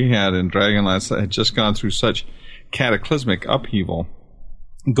which we had in Dragonlance that had just gone through such cataclysmic upheaval,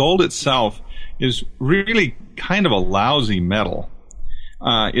 gold itself is really kind of a lousy metal.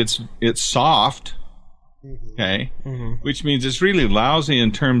 It's soft, okay, which means it's really lousy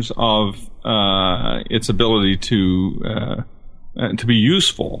in terms of its ability to be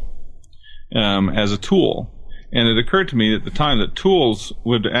useful as a tool. And it occurred to me at the time that tools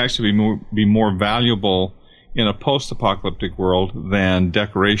would actually be more valuable in a post-apocalyptic world than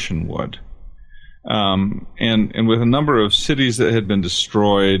decoration would. And with a number of cities that had been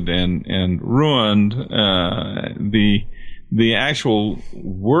destroyed and ruined, the actual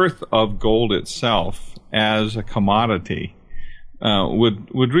worth of gold itself as a commodity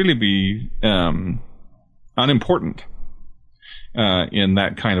would really be unimportant in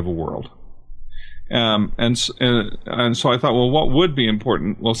that kind of a world. And so I thought, well, what would be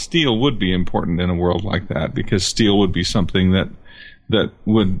important? Well, steel would be important in a world like that, because steel would be something that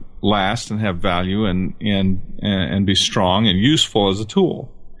would last and have value and be strong and useful as a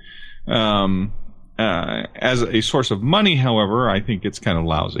tool. As a source of money, however, I think it's kind of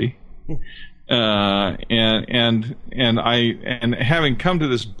lousy. And having come to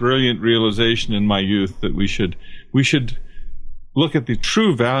this brilliant realization in my youth that we should look at the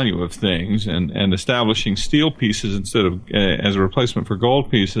true value of things and establishing steel pieces instead of as a replacement for gold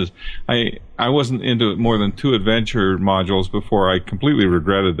pieces, I wasn't into more than 2 adventure modules before I completely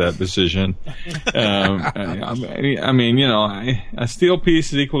regretted that decision. I mean, you know, a steel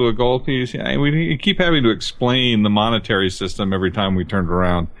piece is equal to a gold piece. We keep having to explain the monetary system every time we turned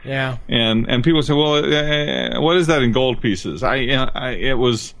around. Yeah. And people say, well, what is that in gold pieces? It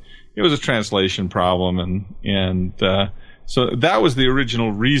was a translation problem, and so that was the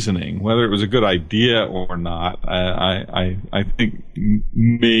original reasoning. Whether it was a good idea or not, I think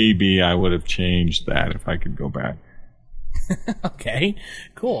maybe I would have changed that if I could go back. Okay,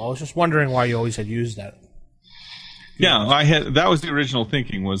 cool. I was just wondering why you always had used that. Yeah, that was the original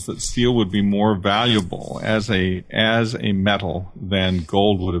thinking, was that steel would be more valuable as a metal than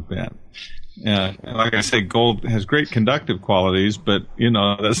gold would have been. Like I say, gold has great conductive qualities, but you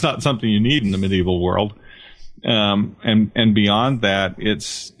know that's not something you need in the medieval world. And beyond that,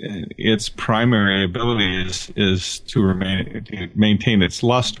 its primary ability is to maintain its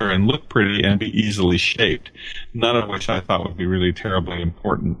luster and look pretty and be easily shaped. None of which I thought would be really terribly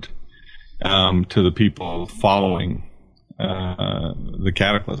important to the people following the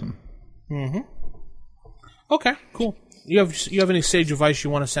Cataclysm. Mm-hmm. Okay, cool. You have any sage advice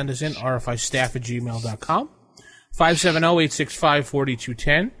you want to send us in? rfistaff@gmail.com,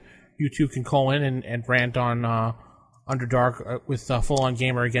 570-865-4210. You two can call in and rant on Underdark with Full On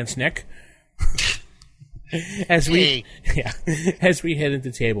Gamer against Nick. as we head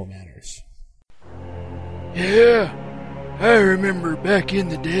into table matters. Yeah, I remember back in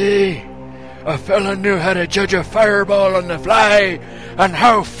the day, a fella knew how to judge a fireball on the fly and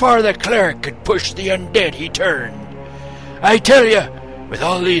how far the cleric could push the undead he turned. I tell ya, with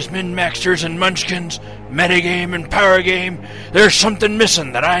all these min-maxers and munchkins, metagame and power game, there's something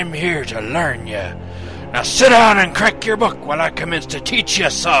missing that I'm here to learn ya. Now sit down and crack your book while I commence to teach you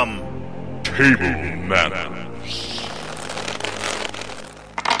some. Table manners.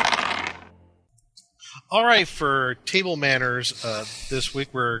 All right, for table manners, this week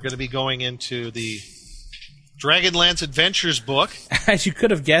we're going to be going into the Dragonlance Adventures book. As you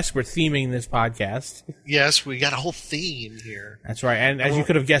could have guessed, we're theming this podcast. Yes, we got a whole theme here. That's right, and as you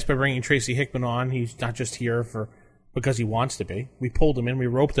could have guessed by bringing Tracy Hickman on, he's not just here because he wants to be. We pulled him in, we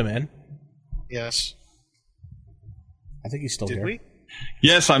roped him in. Yes. I think he's still Did here. we?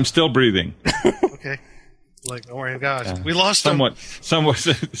 Yes, I'm still breathing. Okay. Like, oh my gosh, we lost him.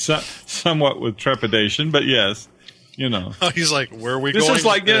 Somewhat with trepidation, but yes. You know, he's like, where are we this going? Is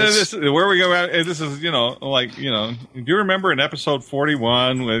like, this? Where we go. This is, like, do you remember in episode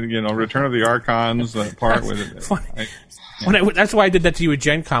 41 with, Return of the Archons, that part with it? That's why I did that to you at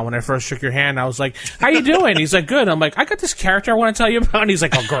Gen Con when I first shook your hand. I was like, how you doing? He's like, good. I'm like, I got this character I want to tell you about. And he's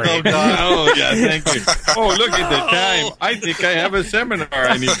like, oh, great. Oh, God. Oh, yeah, thank you. Oh, look at the time. I think I have a seminar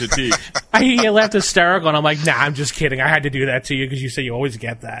I need to teach. He laughed hysterical, and I'm like, nah, I'm just kidding. I had to do that to you because you say you always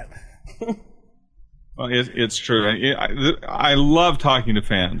get that. Well, it's true. I love talking to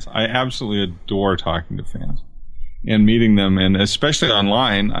fans. I absolutely adore talking to fans and meeting them, and especially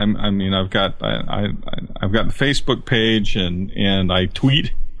online. I've got the Facebook page, and I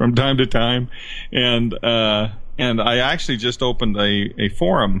tweet from time to time, and I actually just opened a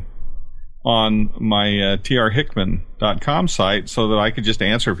forum on my trhickman.com site so that I could just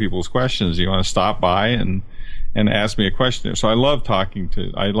answer people's questions. You want to stop by and ask me a question. So I love talking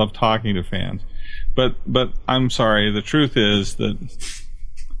to fans. But I'm sorry. The truth is that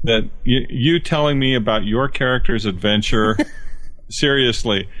you telling me about your character's adventure,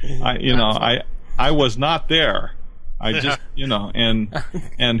 seriously, I was not there. I just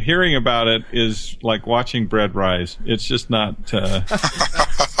and hearing about it is like watching bread rise. It's just not.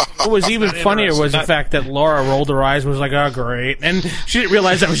 What was even funnier was the fact that Laura rolled her eyes and was like, "Oh, great," and she didn't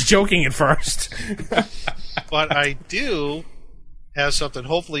realize I was joking at first. But I do have something.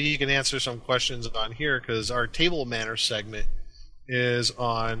 Hopefully, you can answer some questions on here, because our table manners segment is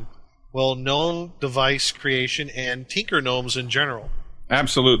on gnome device creation and Tinker Gnomes in general.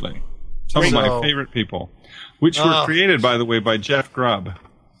 Absolutely, some of my favorite people, which were created, by the way, by Jeff Grubb.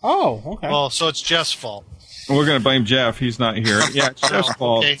 Oh, okay. Well, so it's Jeff's fault. We're going to blame Jeff. He's not here. Yeah, it's Jeff's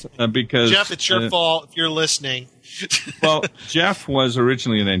fault because Jeff, it's your fault if you're listening. Well, Jeff was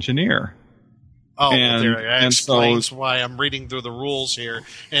originally an engineer. Oh, that explains why I'm reading through the rules here,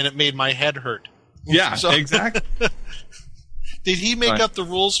 and it made my head hurt. Yeah, exactly. Did he make up the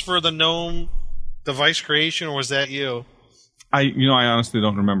rules for the gnome device creation, or was that you? I honestly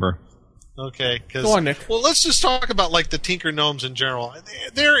don't remember. Okay, go on, Nick. Well, let's just talk about like the Tinker Gnomes in general.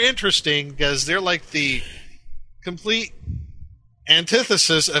 They're interesting because they're like the complete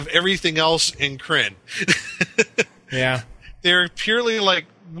antithesis of everything else in Krynn. Yeah. they're purely like,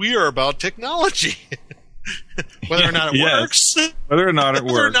 we are about technology. Whether or not it works. Whether or not it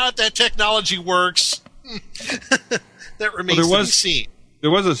works. Whether or not that technology works, that remains to be seen.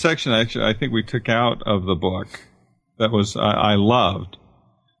 There was a section, actually, I think we took out of the book that was I loved,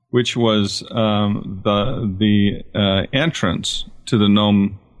 which was the entrance to the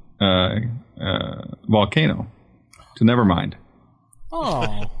Nome volcano, to Nevermind.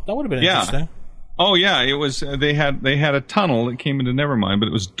 Oh, that would have been interesting. Oh yeah, it was. They had a tunnel that came into Nevermind, but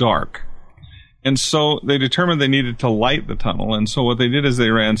it was dark, and so they determined they needed to light the tunnel. And so what they did is they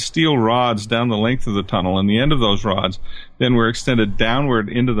ran steel rods down the length of the tunnel, and the end of those rods then were extended downward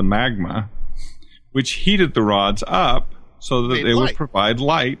into the magma, which heated the rods up so that they would provide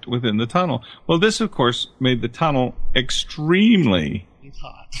light within the tunnel. Well, this of course made the tunnel extremely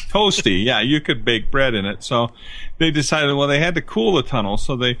toasty. Yeah, you could bake bread in it. So they decided, well, they had to cool the tunnel,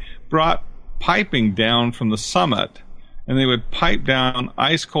 so they brought piping down from the summit, and they would pipe down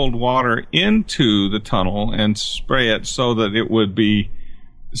ice cold water into the tunnel and spray it so that it would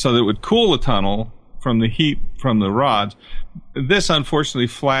cool the tunnel from the heat from the rods. This unfortunately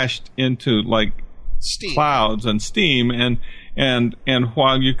flashed into like steam. Clouds and steam, and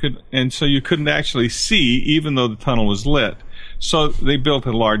while you could, and so you couldn't actually see even though the tunnel was lit. So they built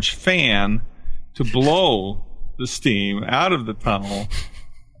a large fan to blow the steam out of the tunnel.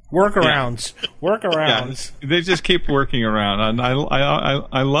 Workarounds. Yeah, they just keep working around, and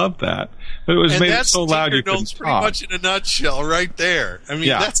I love that. But it was made it so loud you couldn't talk. Pretty much in a nutshell, right there. I mean,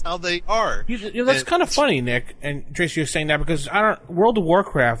 that's how they are. That's kind of funny, Nick and Tracy. You're saying that because World of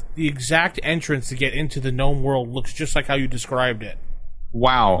Warcraft, the exact entrance to get into the Gnome world looks just like how you described it.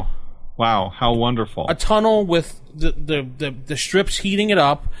 Wow, how wonderful! A tunnel with the strips heating it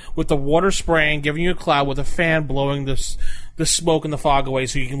up, with the water spraying, giving you a cloud, with a fan blowing the smoke and the fog away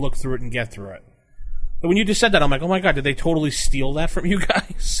so you can look through it and get through it. But when you just said that, I'm like, oh my god, did they totally steal that from you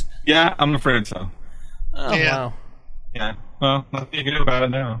guys? Yeah, I'm afraid so. Oh, yeah. Wow. Yeah, well, nothing you can do about it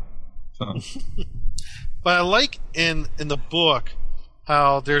now. So. But I like in the book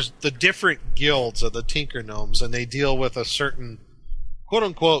how there's the different guilds of the Tinker Gnomes, and they deal with a certain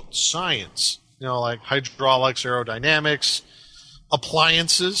quote-unquote science. You know, like hydraulics, aerodynamics,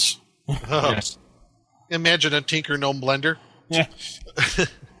 appliances. Yes. Imagine a Tinker Gnome blender. Yeah.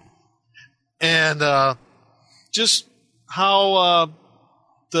 And just how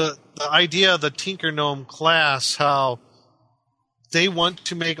the idea of the Tinker Gnome class, how they want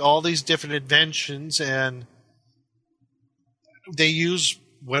to make all these different inventions, and they use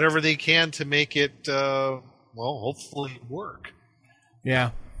whatever they can to make it, hopefully work. Yeah.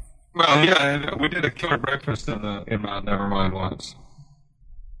 Well, yeah, we did a killer breakfast in Mount Nevermind once.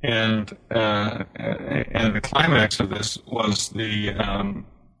 And the climax of this was the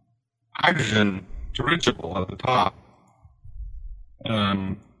hydrogen dirigible at the top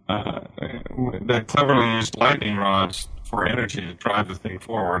that cleverly used lightning rods for energy to drive the thing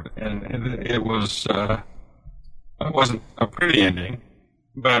forward. And it wasn't a pretty ending,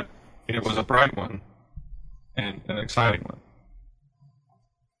 but it was a bright one and an exciting one.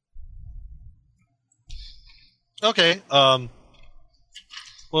 Okay.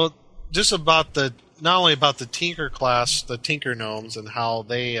 Well, just about not only about the Tinker class, the Tinker Gnomes, and how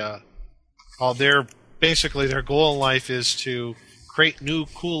their basically their goal in life is to create new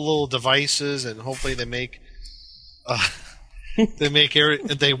cool little devices, and hopefully they make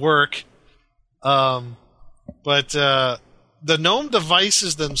they work. But the gnome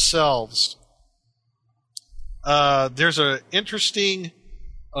devices themselves, there's an interesting,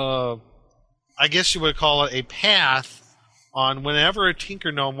 I guess you would call it a path on whenever a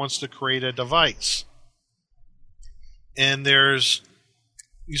Tinker Gnome wants to create a device. And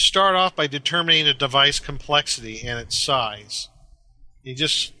you start off by determining a device complexity and its size.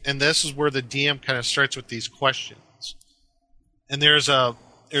 And this is where the DM kind of starts with these questions. And there's a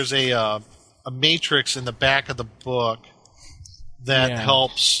matrix in the back of the book that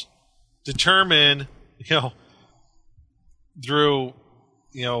helps determine, through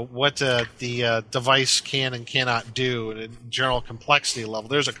what the device can and cannot do at a general complexity level.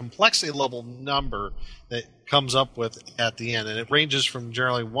 There's a complexity level number that comes up with at the end, and it ranges from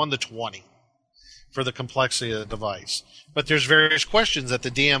generally 1 to 20 for the complexity of the device. But there's various questions that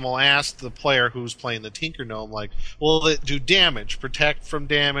the DM will ask the player who's playing the Tinker Gnome, like, will it do damage, protect from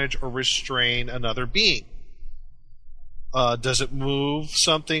damage, or restrain another being? Does it move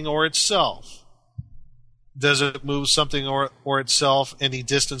something or itself? Does it move something or itself any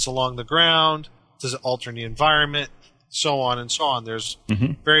distance along the ground? Does it alter the environment? so on and so on. There's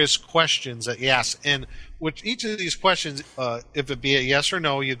various questions that you ask, and with each of these questions, if it be a yes or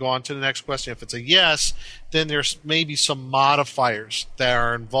no, you go on to the next question. If it's a yes, then there's maybe some modifiers that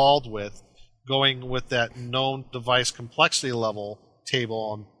are involved with going with that known device complexity level table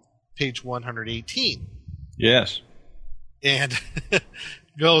on page 118. Yes. And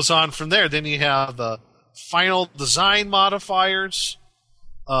goes on from there. Then you have the final design modifiers.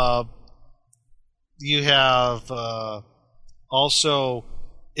 You have also,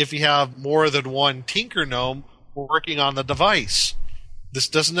 if you have more than one Tinker Gnome working on the device, this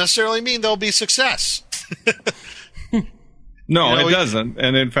doesn't necessarily mean there'll be success. No, it doesn't.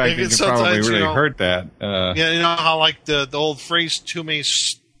 And in fact, it can probably really hurt that. Yeah, you know how like the old phrase, too many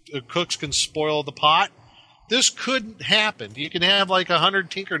cooks can spoil the pot? This couldn't happen. You can have like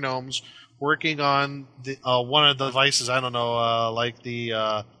 100 Tinker Gnomes working on the, one of the devices, I don't know, like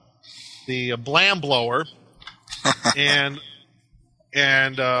the Blam Blower. and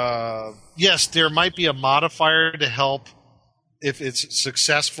yes, there might be a modifier to help if it's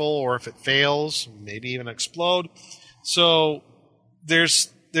successful or if it fails, maybe even explode. So there's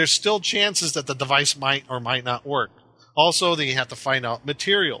still chances that the device might or might not work. Also, then you have to find out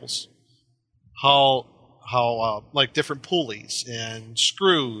materials, how like different pulleys and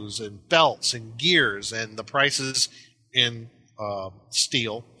screws and belts and gears and the prices in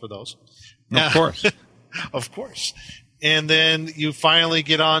steel for those. Of course. Of course. And then you finally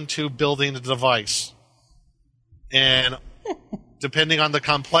get on to building the device. And depending on the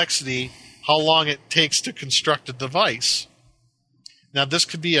complexity, how long it takes to construct a device. Now, this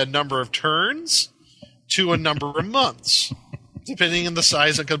could be a number of turns to a number of months, depending on the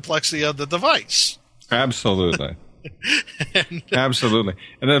size and complexity of the device. Absolutely. Absolutely.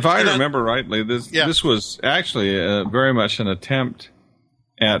 And if I remember rightly, this was actually very much an attempt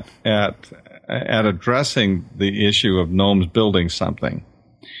at addressing the issue of gnomes building something.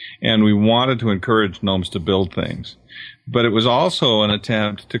 And we wanted to encourage gnomes to build things. But it was also an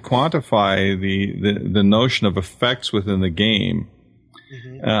attempt to quantify the notion of effects within the game.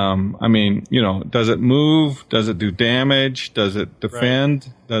 I mean, you know, does it move? Does it do damage? Does it defend?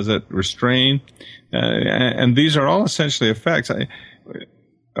 Right. Does it restrain? And these are all essentially effects.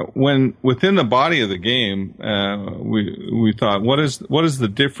 When within the body of the game, we thought, what is the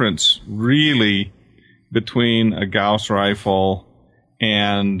difference really between a Gauss rifle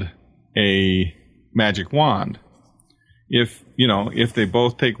and a magic wand? If they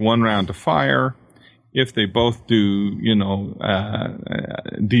both take one round to fire, if they both do,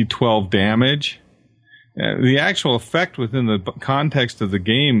 D12 damage, the actual effect within the context of the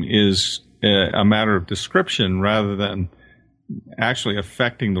game is a matter of description rather than actually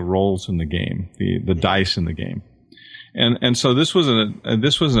affecting the rolls in the game, the dice in the game. And so this was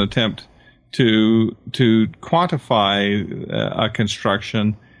an attempt to quantify a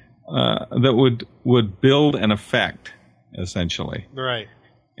construction that would build an effect, essentially. Right.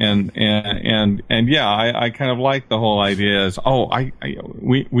 And yeah, I kind of like the whole idea is,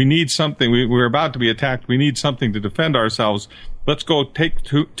 we need something. We're about to be attacked. We need something to defend ourselves. Let's go take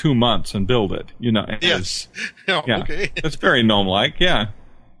 2 months and build it. Yes. Yeah. Okay. That's very gnome-like. Yeah.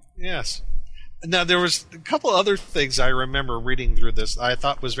 Yes. Now there was a couple other things I remember reading through this I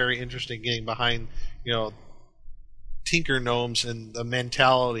thought was very interesting, getting behind, Tinker Gnomes and the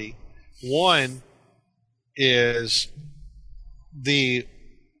mentality. One is the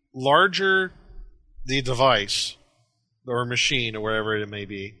larger the device or machine or wherever it may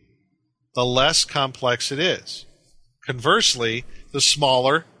be, the less complex it is. Conversely, the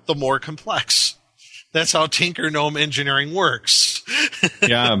smaller, the more complex. That's how Tinker Gnome engineering works.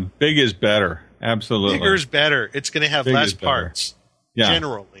 Yeah, big is better. Absolutely. Bigger is better. It's going to have less parts. Yeah.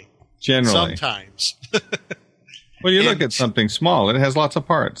 Generally. Sometimes. Well, you look at something small, it has lots of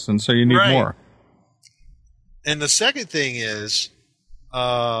parts, and so you need more. And the second thing is,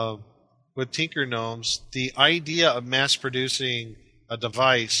 with Tinker Gnomes, the idea of mass producing a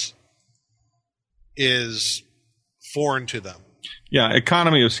device is foreign to them. Yeah,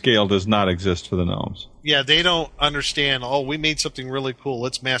 economy of scale does not exist for the gnomes. Yeah, they don't understand, we made something really cool,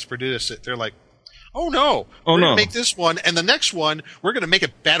 let's mass produce it. They're like, we're going to make this one, and the next one, we're going to make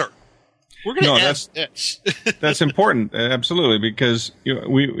it better. We're going to add this. That's important, absolutely, because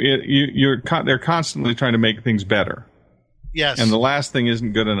they're constantly trying to make things better. Yes. And the last thing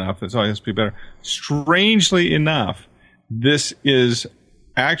isn't good enough. It always has to be better. Strangely enough, this is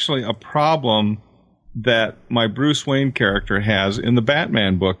actually a problem that my Bruce Wayne character has in the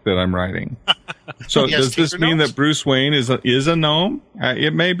Batman book that I'm writing. So does this mean that Bruce Wayne is a gnome?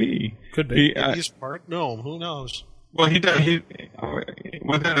 It may be. Could be. He's part gnome. Who knows? Well, he does.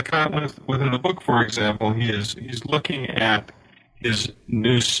 Within the book, for example, he's looking at his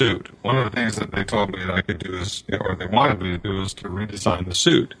new suit. One of the things that they told me that I could do is, or they wanted me to do, is to redesign the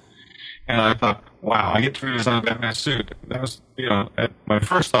suit. And I thought, wow, I get to redesign Batman's suit. That was, my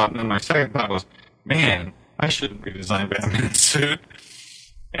first thought, and then my second thought was, man, I shouldn't redesign Batman's suit.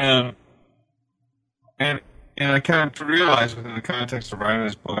 And I kind of realized within the context of writing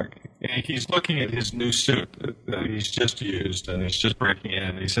this book, he's looking at his new suit that he's just used, and he's just breaking in,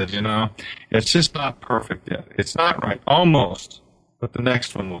 and he said, it's just not perfect yet. It's not right. Almost. But the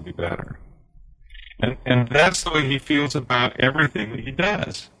next one will be better. And that's the way he feels about everything that he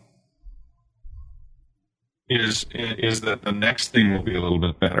does. Is that the next thing will be a little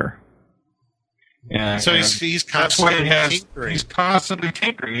bit better. And, so he's constantly tinkering. He's constantly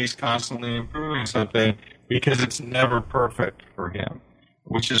tinkering. He's constantly improving something because it's never perfect for him,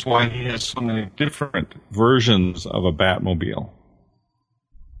 which is why he has so many different versions of a Batmobile,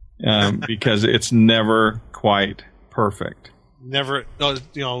 because it's never quite perfect. He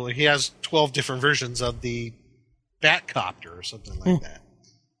has 12 different versions of the Batcopter or something like that.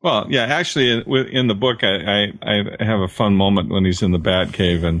 Well, yeah, actually, in the book, I have a fun moment when he's in the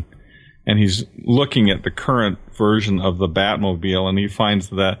Batcave and he's looking at the current version of the Batmobile, and he finds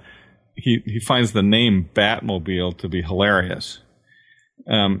that he finds the name Batmobile to be hilarious,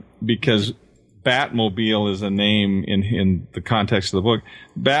 because Batmobile is a name in the context of the book.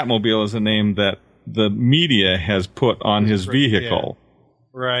 Batmobile is a name that the media has put on his vehicle,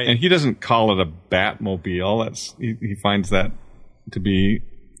 right? And he doesn't call it a Batmobile. He finds that to be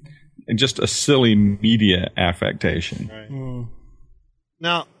just a silly media affectation. Right.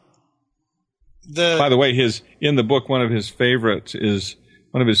 Now, by the way, in the book, one of his favorite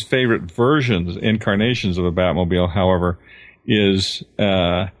versions, incarnations of a Batmobile, however, is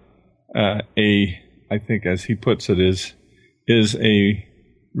I think, as he puts it, is a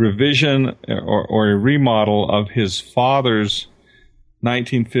revision or a remodel of his father's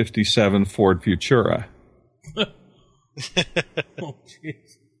 1957 Ford Futura. Oh,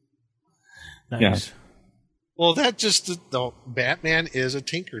 jeez. Nice. Yeah. Well, Batman is a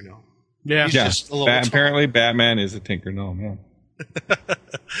tinker gnome. Yeah. He's just a little apparently Batman is a tinker gnome, yeah.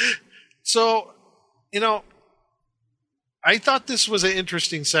 So, I thought this was an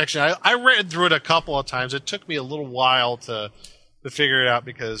interesting section. I read through it a couple of times. It took me a little while to figure it out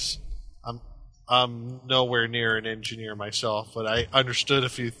because I'm nowhere near an engineer myself, but I understood a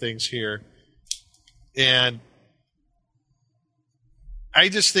few things here. And I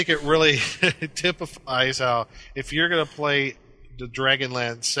just think it really typifies how, if you're going to play the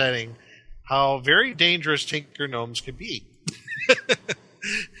Dragonlance setting, how very dangerous tinker gnomes can be.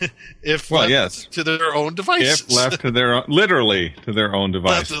 If left to their own devices. If left to their own, literally to their own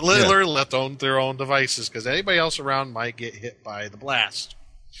devices. Left on their own devices, because anybody else around might get hit by the blast.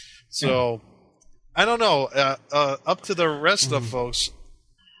 So, I don't know. Up to the rest of folks,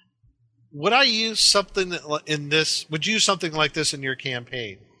 would I use something in this? Would you use something like this in your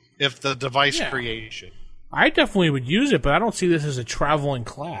campaign? If the device creation, I definitely would use it, but I don't see this as a traveling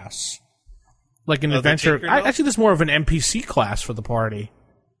class, like an adventure. I see this more of an NPC class for the party.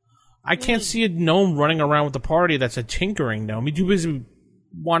 I can't see a gnome running around with the party that's a tinkering gnome. You basically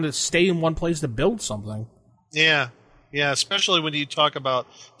want to stay in one place to build something. Yeah, especially when you talk about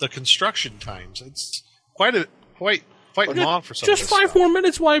the construction times. It's quite long for some. Just 5 more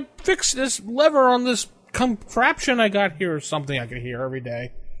minutes while I fix this lever on this contraption I got here, or something I can hear every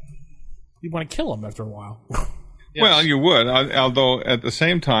day. You want to kill him after a while. Yes. Well, you would. Although at the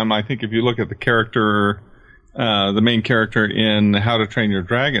same time, I think if you look at the character, the main character in How to Train Your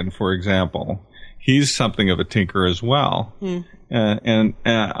Dragon, for example, he's something of a tinker as well. And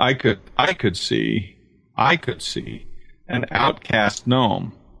I could see an outcast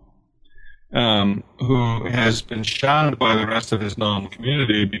gnome who has been shunned by the rest of his gnome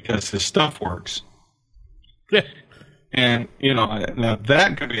community because his stuff works. Yeah. And, now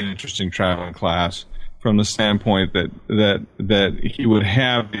that could be an interesting traveling class from the standpoint that he would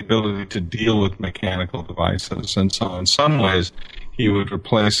have the ability to deal with mechanical devices. And so in some ways, he would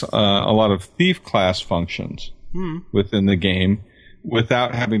replace a lot of thief class functions within the game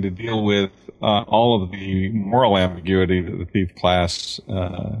without having to deal with all of the moral ambiguity that the thief class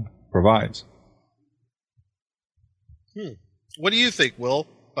provides. What do you think, Will,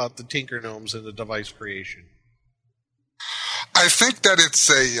 about the tinker gnomes and the device creation? I think that it's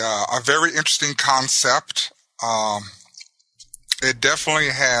a very interesting concept. It definitely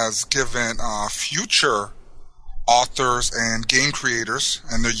has given future authors and game creators,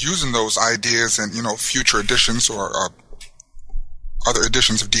 and they're using those ideas in future editions or other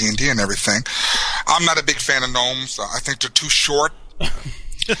editions of D&D and everything. I'm not a big fan of gnomes. I think they're too short.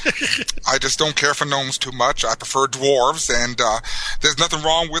 I just don't care for gnomes too much. I prefer dwarves, and there's nothing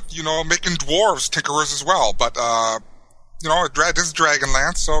wrong with, making dwarves tinkerers as well. But, this is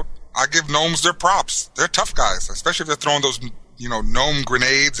Dragonlance, so I give gnomes their props. They're tough guys, especially if they're throwing those, gnome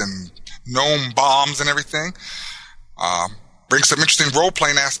grenades and gnome bombs and everything. Brings some interesting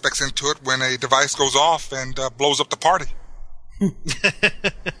role-playing aspects into it when a device goes off and blows up the party.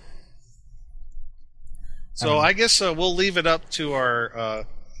 So I guess we'll leave it up to our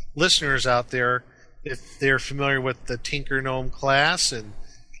listeners out there if they're familiar with the Tinker Gnome class and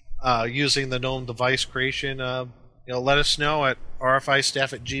using the gnome device creation. Let us know at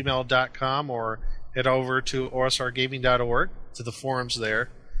rfistaff@gmail.com or head over to osrgaming.org to the forums there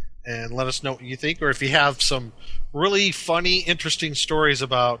and let us know what you think, or if you have some really funny, interesting stories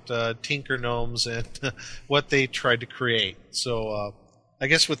about Tinker Gnomes and what they tried to create. So I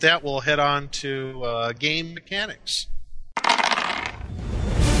guess with that, we'll head on to game mechanics.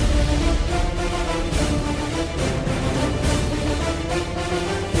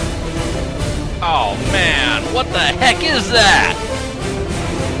 Oh man, what the heck is that?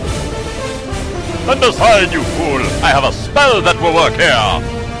 Stand aside, you fool! I have a spell that will work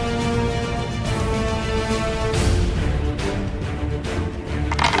here!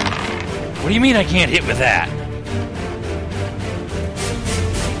 What do you mean I can't hit with that?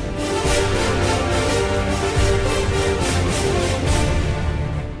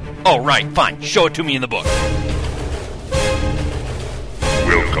 Oh, right, fine. Show it to me in the book.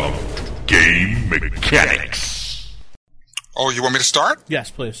 Welcome to Game Mechanics. Oh, you want me to start? Yes,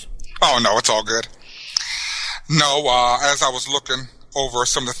 please. Oh, no, it's all good. No, as I was looking over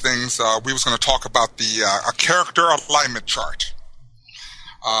some of the things, we was going to talk about the a character alignment chart.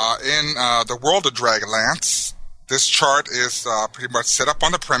 In the world of Dragonlance, this chart is pretty much set up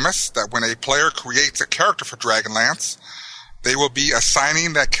on the premise that when a player creates a character for Dragonlance, they will be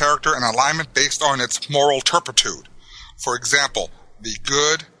assigning that character an alignment based on its moral turpitude. For example, the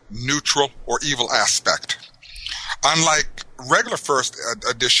good, neutral, or evil aspect. Unlike regular first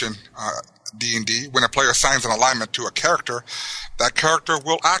edition D&D, when a player assigns an alignment to a character, that character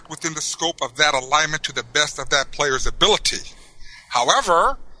will act within the scope of that alignment to the best of that player's ability.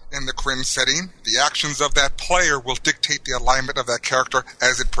 However, in the Kryn setting, the actions of that player will dictate the alignment of that character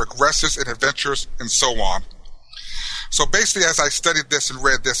as it progresses in adventures and so on. So basically, as I studied this and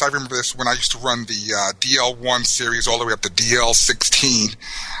read this, I remember this when I used to run the DL1 series all the way up to DL16.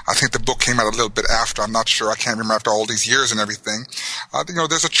 I think the book came out a little bit after. I'm not sure. I can't remember after all these years and everything.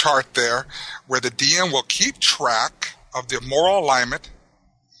 There's a chart there where the DM will keep track of the moral alignment,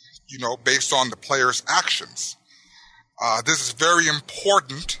 based on the player's actions. This is very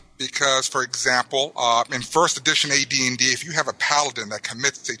important because, for example, in first edition AD&D, if you have a paladin that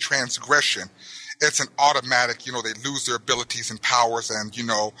commits a transgression, it's an automatic, they lose their abilities and powers and,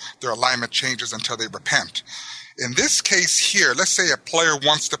 their alignment changes until they repent. In this case here, let's say a player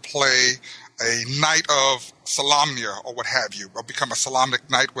wants to play a Knight of Solamnia or what have you, or become a Solamnic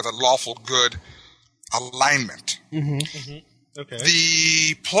Knight with a lawful good alignment. Mm-hmm. Mm-hmm. Okay.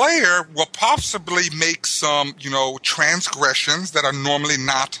 The player will possibly make some, transgressions that are normally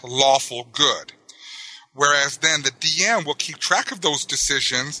not lawful good. Whereas then the DM will keep track of those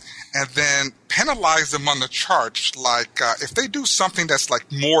decisions and then penalize them on the chart. Like if they do something that's like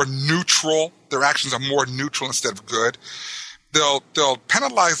more neutral, their actions are more neutral instead of good, they'll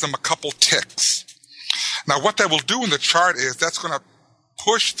penalize them a couple ticks. Now what that will do in the chart is that's going to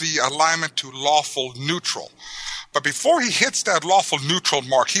push the alignment to lawful neutral. But before he hits that lawful neutral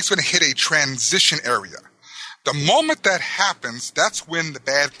mark, he's going to hit a transition area. The moment that happens, that's when the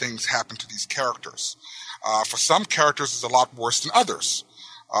bad things happen to these characters. For some characters, it's a lot worse than others.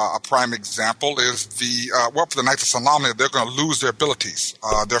 A prime example is for the Knights of Solamnia, they're going to lose their abilities.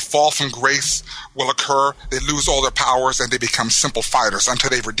 Their fall from grace will occur. They lose all their powers, and they become simple fighters until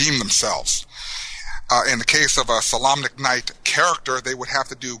they redeem themselves. In the case of a Solamnic Knight character, they would have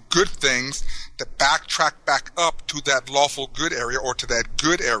to do good things to backtrack back up to that lawful good area or to that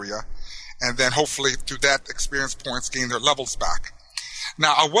good area, and then hopefully through that experience points gain their levels back.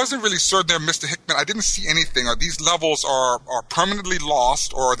 Now, I wasn't really certain there, Mr. Hickman. I didn't see anything. Are these levels are permanently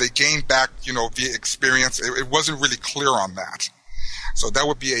lost, or are they gained back, via experience? It wasn't really clear on that. So that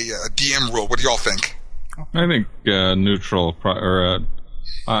would be a DM rule. What do y'all think? I think neutral,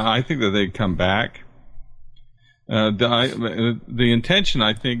 I think that they'd come back. The intention,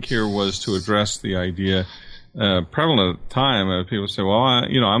 I think, here was to address the idea prevalent at the time. People say, "Well,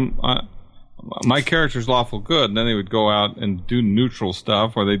 my character's lawful good, and then they would go out and do neutral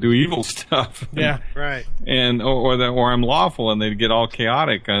stuff, or they do evil stuff. Yeah, right. And or I'm lawful, and they'd get all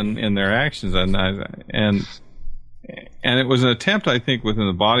chaotic in their actions, and it was an attempt, I think, within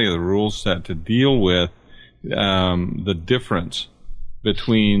the body of the rule set to deal with the difference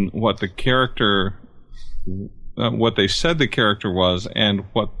between what the character, what they said the character was, and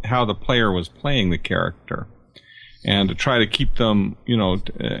how the player was playing the character, and to try to keep them,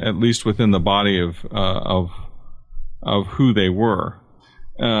 at least within the body of who they were,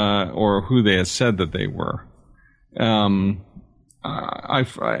 or who they had said that they were.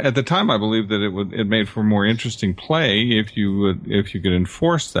 At the time, I believed that it made for more interesting play if you could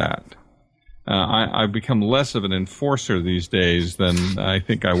enforce that. I've become less of an enforcer these days than I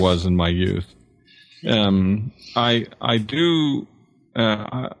think I was in my youth. I do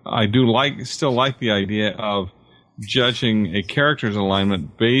still like the idea of judging a character's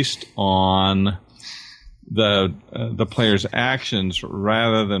alignment based on the player's actions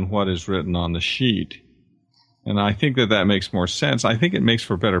rather than what is written on the sheet. And I think that makes more sense. I think it makes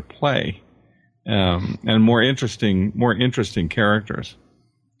for better play, and more interesting characters.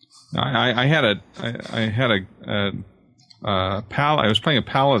 I was playing a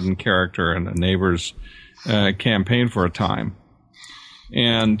paladin character in a neighbor's campaign for a time,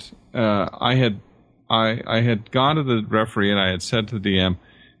 and I had gone to the referee and I had said to the DM,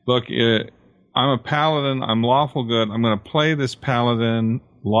 "Look, I'm a paladin. I'm lawful good. I'm going to play this paladin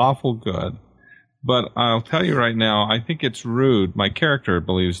lawful good." But I'll tell you right now, I think it's rude. My character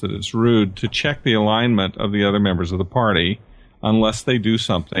believes that it's rude to check the alignment of the other members of the party unless they do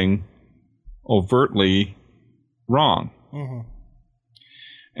something overtly wrong. Mm-hmm.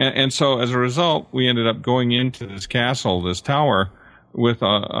 And so as a result, we ended up going into this castle, this tower, with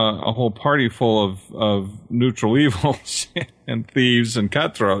a whole party full of neutral evils and thieves and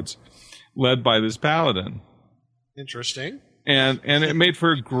cutthroats, led by this paladin. Interesting. And it made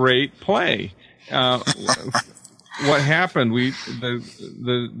for great play. What happened?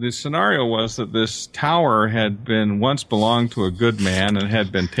 The scenario was that this tower had been once belonged to a good man and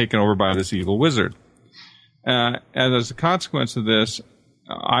had been taken over by this evil wizard. And as a consequence of this,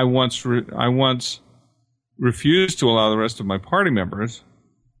 I once refused to allow the rest of my party members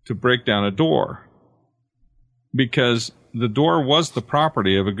to break down a door, because the door was the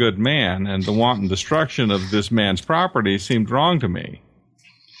property of a good man, and the wanton destruction of this man's property seemed wrong to me.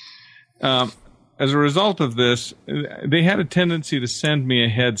 As a result of this, they had a tendency to send me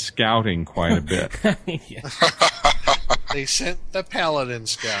ahead scouting quite a bit. They sent the paladin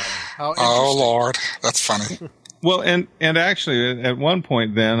scouting. How oh, Lord. That's funny. Well, and actually, at one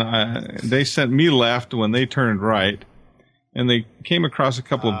point then, they sent me left when they turned right, and they came across a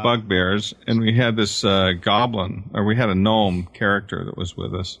couple of bugbears, and we had this goblin, or we had a gnome character that was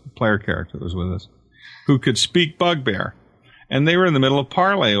with us, a player character that was with us, who could speak bugbear. And they were in the middle of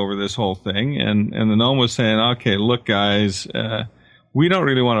parley over this whole thing, and the gnome was saying, "Okay, look, guys, we don't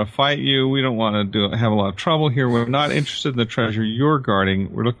really want to fight you. We don't want to have a lot of trouble here. We're not interested in the treasure you're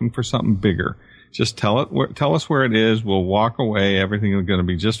guarding. We're looking for something bigger. Just tell us where it is. We'll walk away. Everything is going to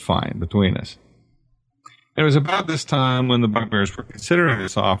be just fine between us." It was about this time when the bugbears were considering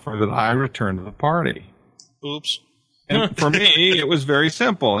this offer that I returned to the party. Oops. And for me, it was very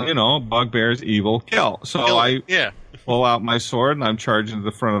simple. Bugbears, evil, kill. So I pull out my sword, and I'm charging to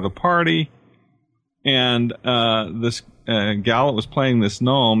the front of the party. And this gal that was playing this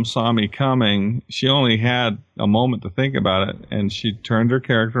gnome saw me coming. She only had a moment to think about it, and she turned her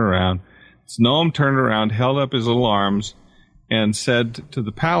character around. This gnome turned around, held up his little arms, and said to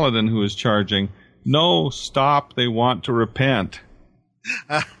the paladin who was charging, "No, stop, they want to repent."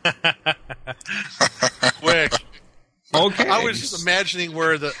 Quick. Okay. I was just imagining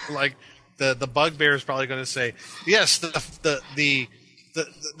where the bugbear is probably going to say, "Yes, the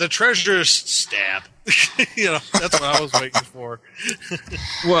treasurer's stab." That's what I was waiting for.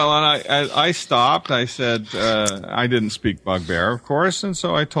 Well, and I stopped. I said, I didn't speak bugbear, of course, and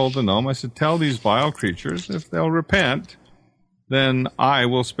so I told the gnome, I said, "Tell these vile creatures, if they'll repent, then I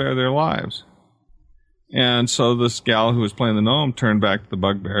will spare their lives." And so this gal who was playing the gnome turned back to the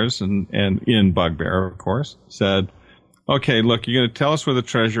bugbears, and in bugbear, of course, said, "Okay, look, you're going to tell us where the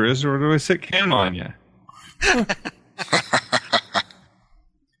treasure is, or do I sick him on you?"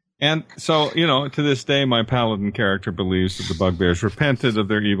 And so, to this day, my paladin character believes that the bugbears repented of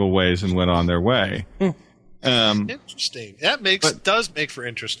their evil ways and went on their way. Interesting. That does make for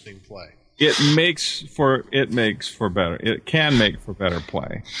interesting play. It can make for better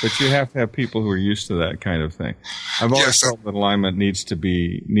play, but you have to have people who are used to that kind of thing. I've always felt that alignment needs to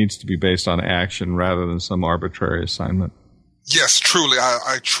be based on action rather than some arbitrary assignment. Yes, truly.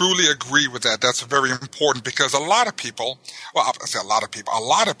 I truly agree with that. That's very important because a lot of people, well, I say a lot of people, a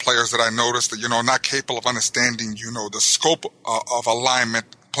lot of players that I noticed that, are not capable of understanding, the scope of alignment,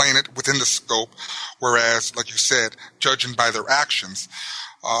 playing it within the scope, whereas, like you said, judging by their actions.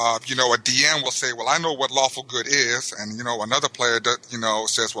 A DM will say, well, I know what lawful good is. And, another player that,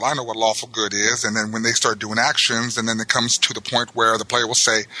 says, well, I know what lawful good is. And then when they start doing actions, and then it comes to the point where the player will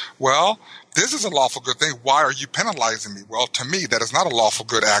say, well, this is a lawful good thing. Why are you penalizing me? Well, to me, that is not a lawful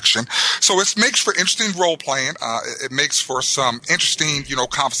good action. So it makes for interesting role playing. It makes for some interesting,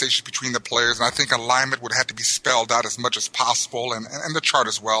 conversations between the players. And I think alignment would have to be spelled out as much as possible, and the chart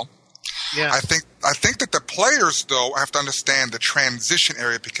as well. Yeah. I think that the players, though, have to understand the transition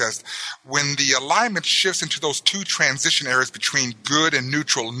area, because when the alignment shifts into those two transition areas between good and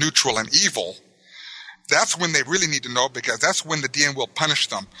neutral and evil, that's when they really need to know, because that's when the DM will punish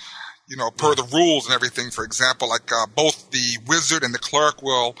them. Per the rules and everything. For example, like both the wizard and the cleric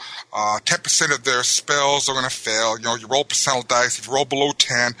will 10% of their spells are going to fail. You roll percentile dice. If you roll below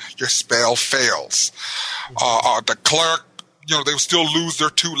 10, your spell fails. The cleric, they will still lose their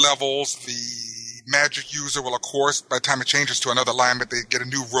 2 levels. The magic user will, of course, by the time it changes to another alignment, they get a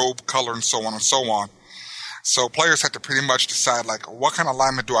new robe color and so on and so on. So players have to pretty much decide, like, what kind of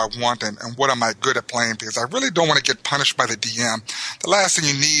alignment do I want and what am I good at playing? Because I really don't want to get punished by the DM. The last thing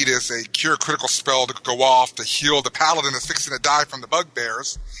you need is a cure critical spell to go off to heal the paladin that's fixing to die from the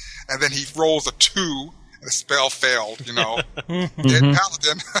bugbears, and then he rolls a 2 and the spell failed, Dead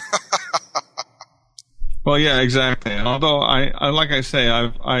paladin. Well, yeah, exactly. Although I like I say,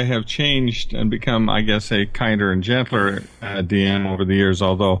 I have changed and become, I guess, a kinder and gentler DM over the years,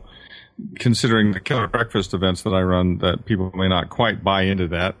 although considering the Killer Breakfast events that I run, that people may not quite buy into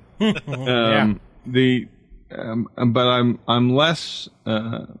that. But I'm less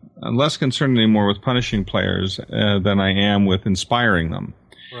concerned anymore with punishing players than I am with inspiring them.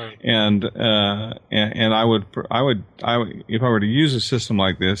 Right. And I would if I were to use a system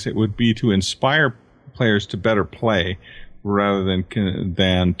like this, it would be to inspire players to better play rather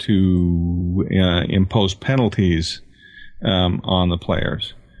than to impose penalties on the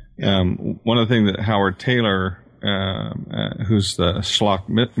players. One of the things that Howard Taylor, who's the Schlock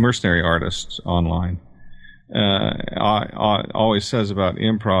mercenary artist online, always says about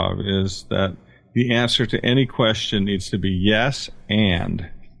improv is that the answer to any question needs to be yes and.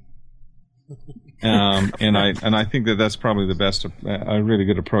 And I think that's probably the best, a really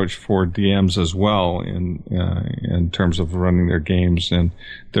good approach for DMs as well in terms of running their games and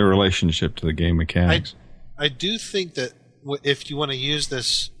their relationship to the game mechanics. I do think that if you want to use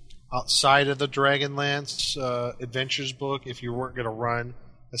this outside of the Dragonlance Adventures book, if you weren't going to run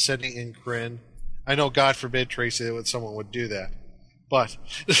a setting in Krynn, I know, God forbid, Tracy, that someone would do that, but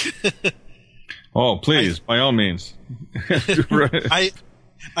oh, please, by all means. I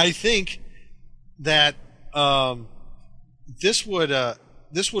think that this would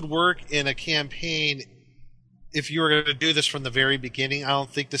work in a campaign if you were going to do this from the very beginning. I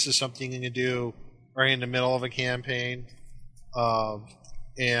don't think this is something you can do right in the middle of a campaign.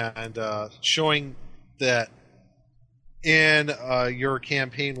 And showing that in your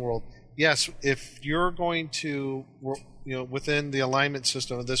campaign world, yes, if you're going to, within the alignment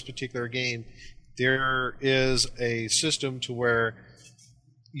system of this particular game, there is a system to where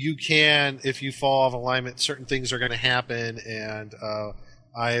you can, if you fall off alignment, certain things are going to happen, and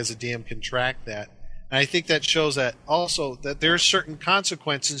I, as a DM, can track that. And I think that shows that also that there's certain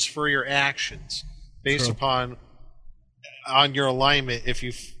consequences for your actions based upon on your alignment. If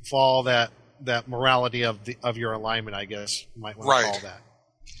you fall that morality of your alignment, I guess you might want to call that.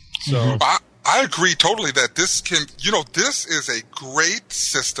 So I agree totally that this can, this is a great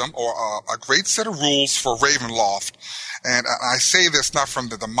system or a great set of rules for Ravenloft. And I say this not from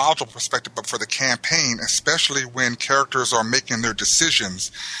the module perspective, but for the campaign, especially when characters are making their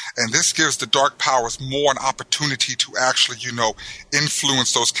decisions. And this gives the Dark Powers more an opportunity to actually,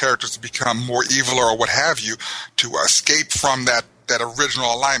 influence those characters to become more evil or what have you, to escape from that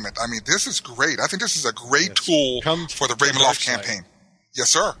original alignment. I mean, this is great. I think this is a great tool for the Ravenloft campaign. Yes,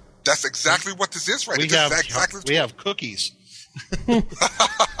 sir. That's exactly what this is, right? We have cookies.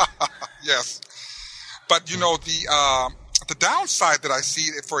 Yes. But, the downside that I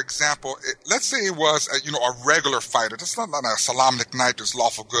see, for example, let's say it was, a regular fighter. That's not like a Solamnic Knight who's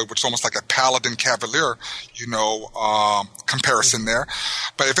lawful good, which is almost like a Paladin Cavalier, comparison there.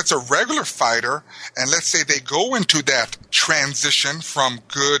 But if it's a regular fighter, and let's say they go into that transition from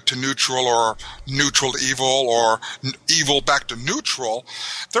good to neutral or neutral to evil or evil back to neutral,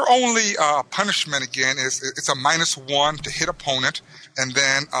 their only punishment, again, is it's a -1 to hit opponent and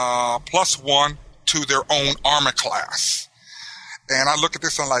then +1 to their own armor class. And I look at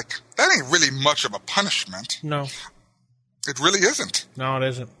this and I'm like, that ain't really much of a punishment. No. It really isn't. No, it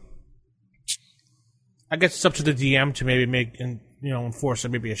isn't. I guess it's up to the DM to maybe enforce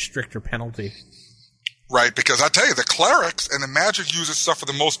maybe a stricter penalty. Right, because I tell you, the clerics and the magic users suffer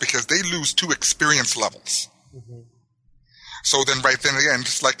the most because they lose 2 experience levels. Mm-hmm. So then right then again,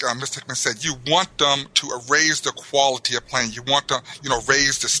 just like Mr. Hickman said, you want them to raise the quality of playing. You want to,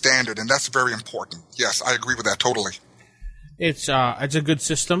 raise the standard, and that's very important. Yes, I agree with that totally. It's a good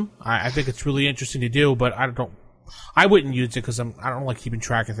system. I think it's really interesting to do, but I wouldn't use it because I don't like keeping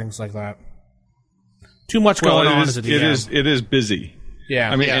track of things like that. Too much going on as a DM. It is busy.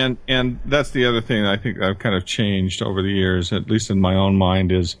 Yeah. I mean, and that's the other thing I think I've kind of changed over the years, at least in my own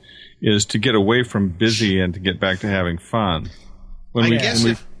mind, is to get away from busy and to get back to having fun. When we did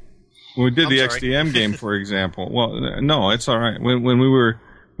the XDM game, for example, well, no, it's all right. When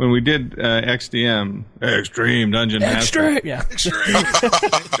we did XDM, Extreme Dungeon Master.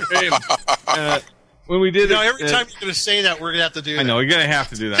 Extreme. When we did every time you're going to say that, we're going to have to do that. I know, you're going to have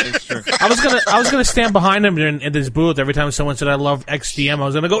to do that. It's true. I was gonna stand behind him in this booth every time someone said I love XDM. I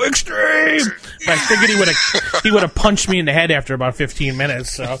was going to go Extreme. But I figured he would have punched me in the head after about 15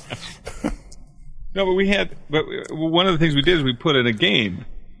 minutes. So. No, but one of the things we did is we put in a game.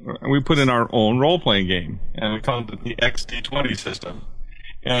 We put in our own role-playing game, and we called it the XD20 system.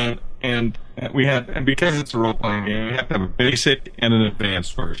 And because it's a role-playing game, we have to have a basic and an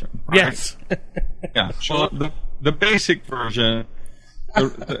advanced version. Right? Yes. Yeah. Well, the basic version,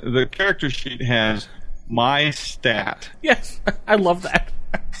 the character sheet has my stat. Yes, I love that.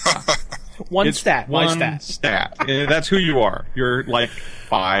 One stat. That's who you are. You're like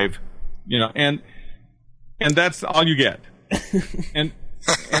 5, and that's all you get. And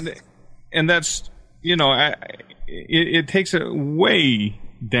that's, it takes it way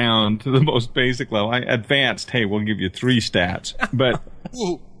down to the most basic level. Advanced, hey, we'll give you 3 stats. But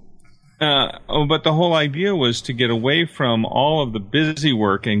but the whole idea was to get away from all of the busy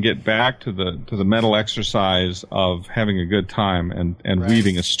work and get back to the mental exercise of having a good time and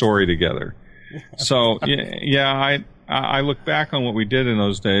weaving a story together. So I look back on what we did in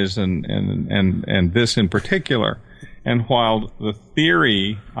those days and this in particular. And while the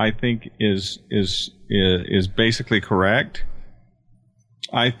theory I think is basically correct,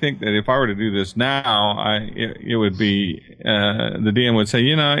 I think that if I were to do this now, it would be the DM would say,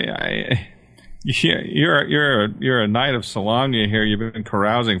 you're a knight of Solamnia here. You've been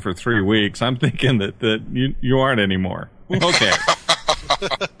carousing for 3 weeks. I'm thinking that you aren't anymore. Okay.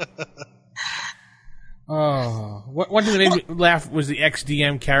 Oh, one thing that made me laugh was the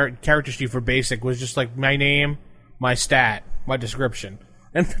XDM character sheet for basic was just like my name, my stat, my description,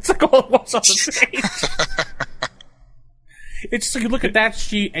 and that's like all it was on the page. It's just like you look at that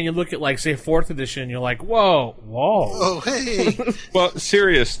sheet and you look at like say 4th edition, and you're like, whoa. Oh, hey. Well,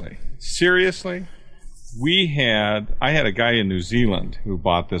 seriously, I had a guy in New Zealand who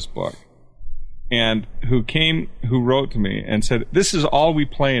bought this book, and who wrote to me and said, "This is all we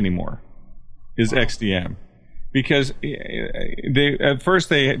play anymore, is XDM." Because at first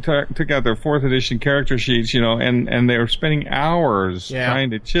they took out their 4th edition character sheets, and they were spending hours trying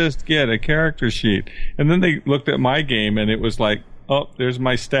to just get a character sheet. And then they looked at my game, and it was like, oh, there's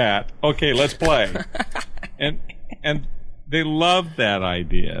my stat. Okay, let's play. and they loved that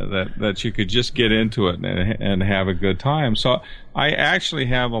idea that you could just get into it and have a good time. So I actually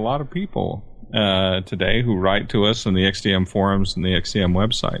have a lot of people today who write to us in the XDM forums and the XDM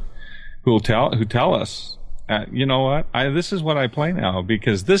website who tell us, you know what? This is what I play now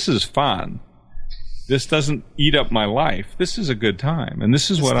because this is fun. This doesn't eat up my life. This is a good time, and this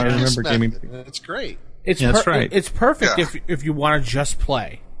is what I remember gaming. That's great. That's right. It's perfect if you want to just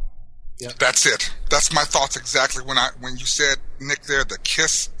play. Yep. That's it. That's my thoughts exactly when you said, Nick, there the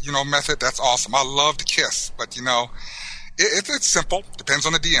KISS method. That's awesome. I love the KISS, but it's simple. Depends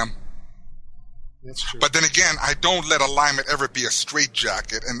on the DM. That's true. But then again, I don't let alignment ever be a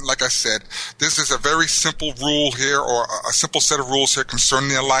straitjacket. And like I said, this is a very simple rule here, or a simple set of rules here concerning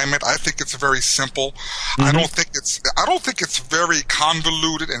the alignment. I think it's very simple. Mm-hmm. I don't think it's very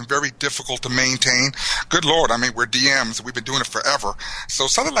convoluted and very difficult to maintain. Good Lord, I mean, we're DMs. We've been doing it forever. So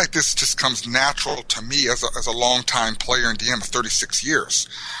something like this just comes natural to me as a long-time player and DM of 36 years.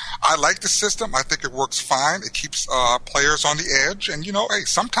 I like the system. I think it works fine. It keeps players on the edge. And, hey,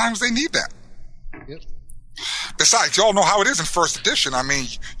 sometimes they need that. Yep. Besides, y'all know how it is in 1st edition. I mean,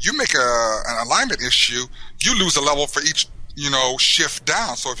 you make an alignment issue, you lose a level for each shift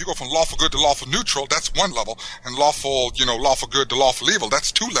down. So if you go from lawful good to lawful neutral, that's one level, and lawful good to lawful evil,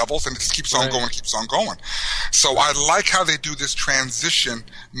 that's 2 levels, and it just keeps on going, keeps on going. So I like how they do this transition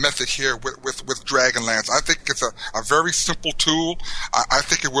method here with Dragonlance. I think it's a very simple tool. I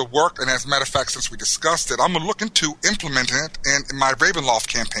think it will work, and as a matter of fact, since we discussed it, I'm going to look into implementing it in my Ravenloft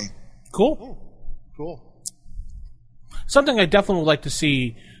campaign. Cool. Something I definitely would like to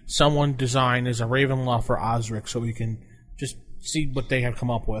see someone design is a Ravenloft for Osric, so we can just see what they have come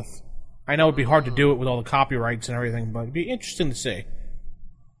up with. I know it'd be hard to do it with all the copyrights and everything, but it'd be interesting to see.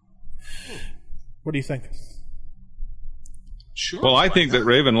 What do you think? Sure. Well, I think that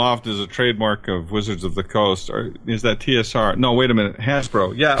Ravenloft is a trademark of Wizards of the Coast. Or is that TSR? No, wait a minute.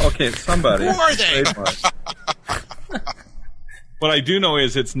 Hasbro. Yeah, okay, it's somebody. Who are they? What I do know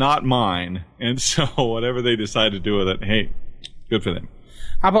is it's not mine, and so whatever they decide to do with it, hey, good for them.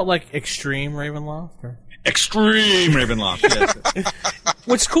 How about like Extreme Ravenloft? Or? Extreme Ravenloft. Yes.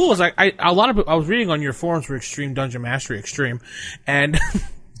 What's cool is I was reading on your forums for Extreme Dungeon Mastery Extreme, and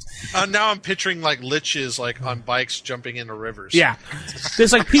now I'm picturing like liches like on bikes jumping into rivers. Yeah,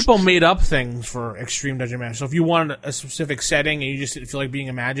 there's like people made up things for Extreme Dungeon Mastery. So if you want a specific setting and you just feel like being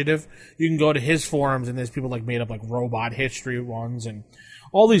imaginative, you can go to his forums, and there's people like made up like robot history ones and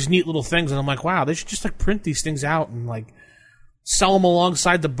all these neat little things. And I'm like, wow, they should just like print these things out and like sell them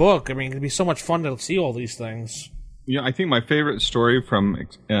alongside the book. I mean, it'd be so much fun to see all these things. Yeah, I think my favorite story from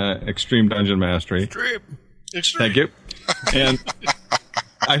Extreme Dungeon Mastery. Extreme. Thank you. And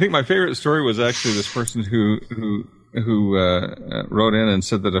I think my favorite story was actually this person who wrote in and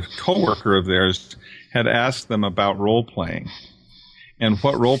said that a coworker of theirs had asked them about role playing and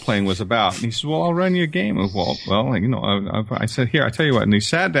what role playing was about. And he said, "Well, I'll run you a game." I said, "Here, I tell you what." And he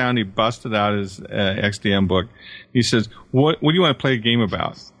sat down, he busted out his XDM book. He says, "What do you want to play a game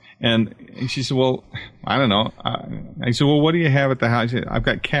about?" And she said, "Well, I don't know." I said, "Well, what do you have at the house?" He said, "I've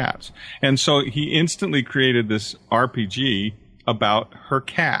got cats." And so he instantly created this RPG about her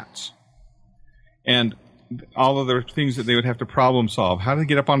cats and all of the things that they would have to problem solve. How do they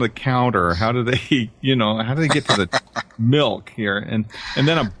get up onto the counter? How do they, how do they get to the milk here? And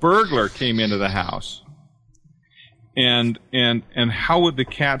then a burglar came into the house. And how would the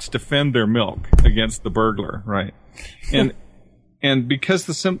cats defend their milk against the burglar, right? And because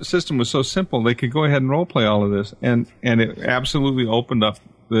the system was so simple, they could go ahead and role play all of this, and it absolutely opened up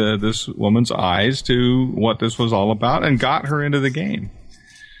this woman's eyes to what this was all about, and got her into the game.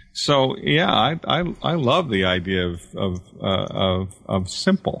 So yeah, I love the idea of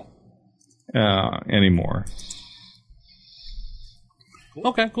simple anymore.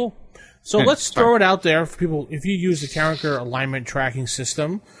 Okay, cool. So let's throw it out there for people. If you use the character alignment tracking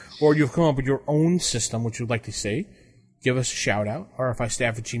system, or you've come up with your own system, which you'd like to see, give us a shout out,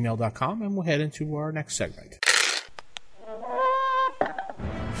 rfistaff@gmail.com, and we'll head into our next segment.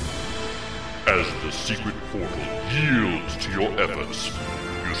 As the secret portal yields to your efforts,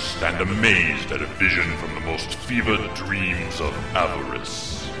 you stand amazed at a vision from the most fevered dreams of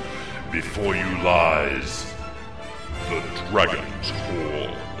avarice. Before you lies the Dragon's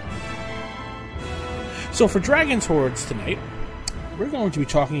Hoard. So for Dragon's Hordes tonight, we're going to be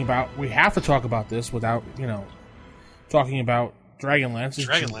talking about, we have to talk about this without, talking about Dragonlance.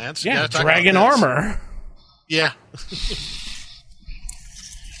 Dragonlance? Yeah, Dragon Armor. Yeah.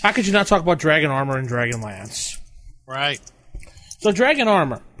 How could you not talk about Dragon Armor and Dragonlance? Right. So Dragon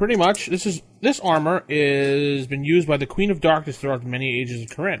Armor, pretty much, this armor is been used by the Queen of Darkness throughout many ages of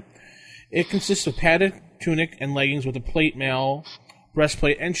Corinth. It consists of padded tunic and leggings with a plate mail,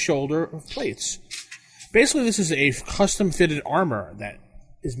 breastplate, and shoulder of plates. Basically, this is a custom-fitted armor that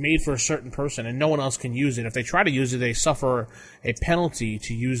is made for a certain person, and no one else can use it. If they try to use it, they suffer a penalty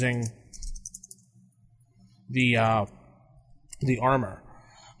to using the armor.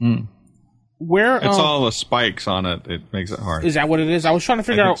 Mm. Where it's all the spikes on it. It makes it hard. Is that what it is? I was trying to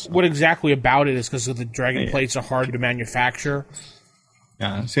figure out what exactly about it is, because the dragon plates are hard to manufacture.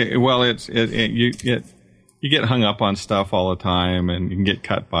 Yeah. See, well, you get hung up on stuff all the time, and you can get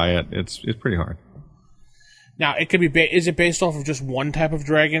cut by it. It's pretty hard. Now, it could be. Is it based off of just one type of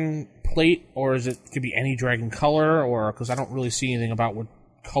dragon plate, or could be any dragon color? Or because I don't really see anything about what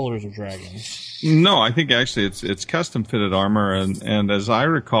colors of dragons. No, I think actually it's custom fitted armor, and as I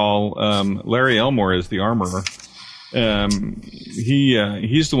recall, Larry Elmore is the armorer.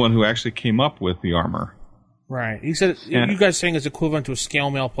 He's the one who actually came up with the armor. Right. He said you guys saying it's equivalent to a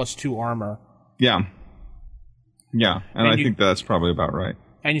scale mail plus 2 armor. Yeah. Yeah, and I think that's probably about right.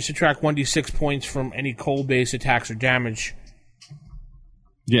 And you subtract 1d6 points from any cold-based attacks or damage.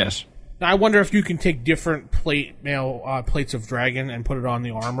 Yes. Now, I wonder if you can take different plates of dragon and put it on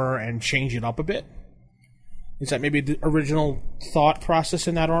the armor and change it up a bit. Is that maybe the original thought process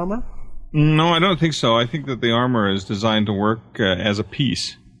in that armor? No, I don't think so. I think that the armor is designed to work as a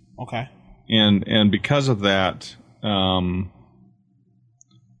piece. Okay. And because of that,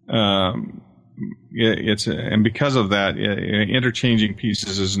 interchanging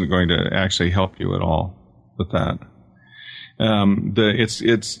pieces isn't going to actually help you at all with that.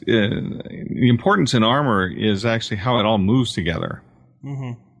 The importance in armor is actually how it all moves together.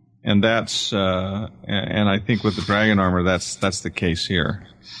 Mm-hmm. And that's and I think with the dragon armor, that's the case here.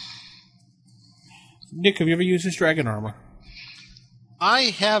 Nick, have you ever used this dragon armor? I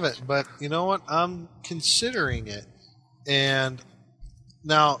haven't, but you know what? I'm considering it. And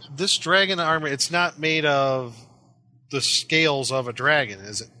now, this dragon armor, it's not made of the scales of a dragon,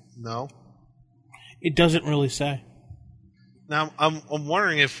 is it? No? It doesn't really say. Now, I'm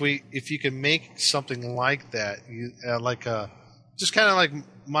wondering if you can make something like that, just kind of like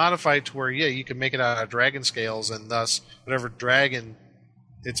modify it to where, you can make it out of dragon scales, and thus whatever dragon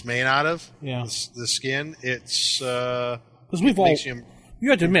it's made out of, the skin, it's because you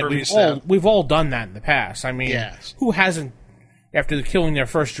have to admit we've all done that in the past. I mean, who hasn't, after killing their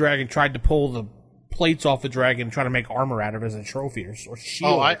first dragon, tried to pull the plates off the dragon and try to make armor out of it as a trophy or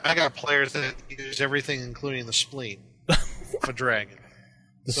shield? Oh, I got players that use everything, including the spleen of a dragon.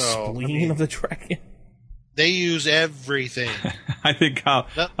 The spleen of the dragon. They use everything. I think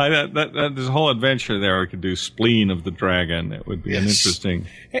there's a whole adventure there. We could do Spleen of the Dragon. It would be an interesting.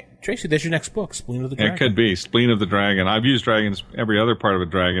 Hey, Tracy, there's your next book, Spleen of the Dragon. It could be Spleen of the Dragon. I've used dragons, every other part of a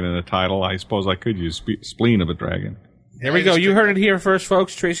dragon in a title. I suppose I could use Spleen of a Dragon. There we go. You heard it here first,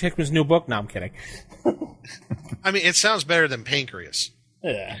 folks. Tracy Hickman's new book. No, I'm kidding. I mean, it sounds better than pancreas.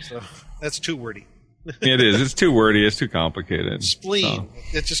 Yeah. So that's too wordy. It is. It's too wordy. It's too complicated. Spleen.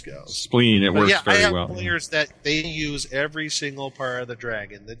 It just goes. Spleen. It works very well. I have players that they use every single part of the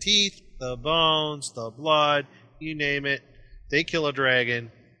dragon. The teeth, the bones, the blood, you name it. They kill a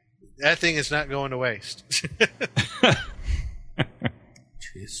dragon. That thing is not going to waste.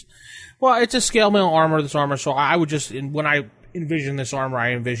 Jeez. Well, it's a scale mail armor, this armor, so I would just, when I envision this armor,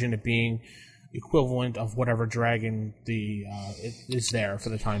 I envision it being equivalent of whatever dragon is there for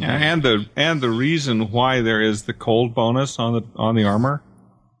the time being. And the reason why there is the cold bonus on the armor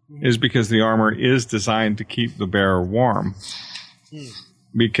is because the armor is designed to keep the bearer warm.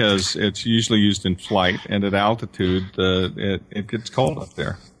 Because it's usually used in flight, and at altitude it gets cold up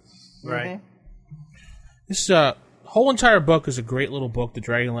there. Right. This whole entire book is a great little book, The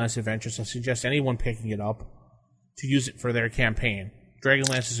Dragonlance Adventures. I suggest anyone picking it up to use it for their campaign.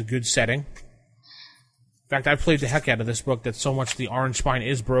 Dragonlance is a good setting. In fact, I played the heck out of this book that so much the orange spine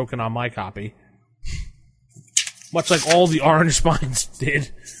is broken on my copy. Much like all the orange spines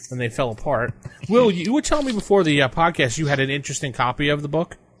did when they fell apart. Will, you were telling me before the podcast you had an interesting copy of the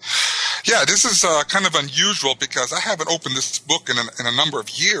book? Yeah, this is kind of unusual because I haven't opened this book in a number of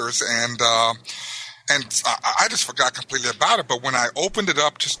years, and I just forgot completely about it. But when I opened it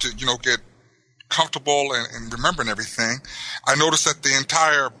up just to get comfortable and remembering everything, I noticed that the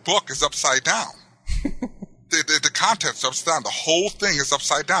entire book is upside down. The contents are upside down. The whole thing is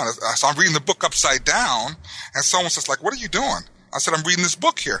upside down. So I'm reading the book upside down, and someone says, like, what are you doing? I said, I'm reading this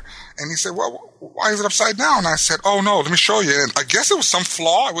book here. And he said, well, why is it upside down? And I said, oh, no, let me show you. And I guess it was some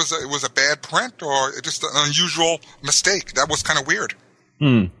flaw. It was a bad print or just an unusual mistake. That was kind of weird.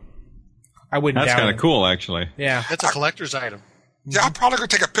 I wouldn't. That's kind of cool, actually. Yeah. That's a collector's item. Yeah, I'm probably going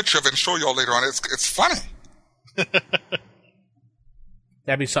to take a picture of it and show you all later on. It's funny.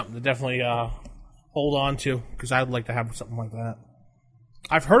 That'd be something to definitely hold on to, because I'd like to have something like that.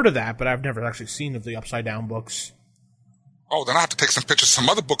 I've heard of that, but I've never actually seen of the upside down books. Oh, then I have to take some pictures of some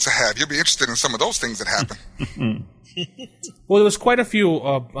other books I have. You'll be interested in some of those things that happen. Well, there was quite a few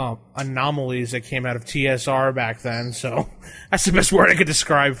anomalies that came out of TSR back then, so that's the best word I could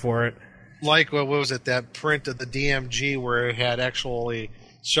describe for it. Like, what was it, that print of the DMG where it had actually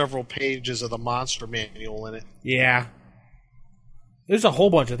several pages of the monster manual in it. Yeah. There's a whole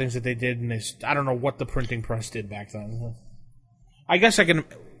bunch of things that they did, and I don't know what the printing press did back then. I guess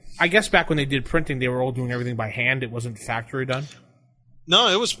back when they did printing, they were all doing everything by hand. It wasn't factory done. No,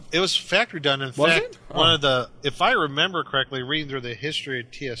 it was factory done. In fact, one of the, if I remember correctly, reading through the history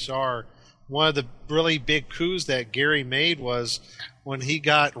of TSR, one of the really big coups that Gary made was when he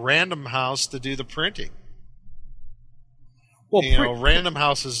got Random House to do the printing. Well, Random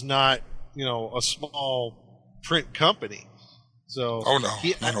House is not, a small print company. So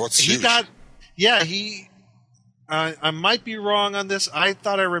it's huge. I might be wrong on this. I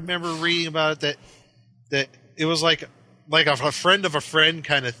thought I remember reading about it that it was like a friend of a friend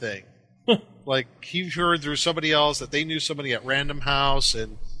kind of thing. Like he heard through somebody else that they knew somebody at Random House,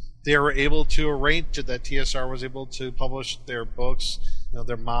 and they were able to arrange it, that TSR was able to publish their books,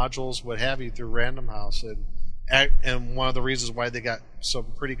 their modules, what have you, through Random House, and one of the reasons why they got some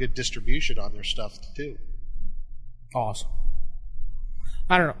pretty good distribution on their stuff too. Awesome.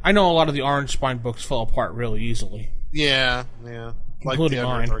 I don't know. I know a lot of the Orange Spine books fell apart really easily. Yeah. Like Including the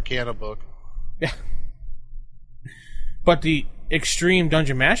mine. Arcana book. Yeah. But the Extreme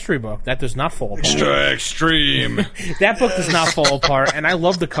Dungeon Mastery book, that does not fall apart. Extra extreme. That book does not fall apart, and I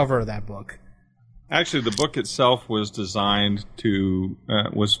love the cover of that book. Actually, the book itself was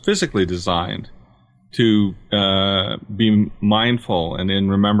physically designed to be mindful and in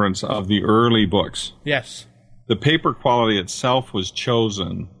remembrance of the early books. Yes. The paper quality itself was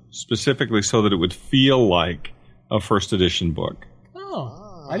chosen specifically so that it would feel like a first edition book.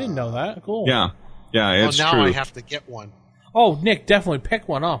 Oh, I didn't know that. Cool. Yeah, it's now true. I have to get one. Oh, Nick, definitely pick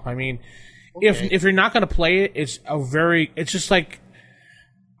one up. I mean, if you're not going to play it, it's just like,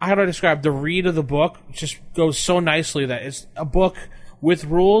 how do I describe the read of the book? Just goes so nicely that it's a book with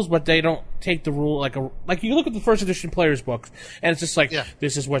rules, but they don't take the rule like you look at the first edition players books, and it's just like,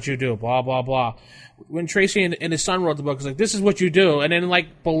 this is what you do, blah blah blah. When Tracy and his son wrote the book, it's like, this is what you do, and then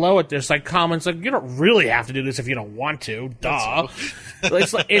like below it, there's like comments like, you don't really have to do this if you don't want to. Duh.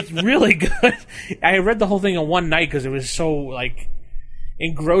 It's really good. I read the whole thing in one night because it was so like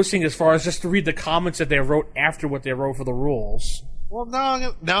engrossing as far as just to read the comments that they wrote after what they wrote for the rules. Well, now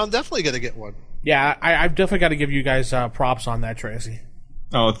I'm definitely going to get one. Yeah, I've definitely got to give you guys props on that, Tracy.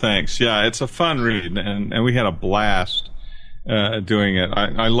 Oh, thanks. Yeah, it's a fun read, and we had a blast doing it.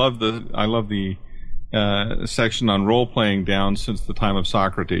 I love the section on role playing down since the time of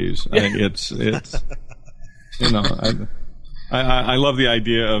Socrates. I think it's I love the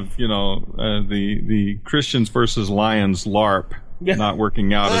idea of the Christians versus Lions LARP not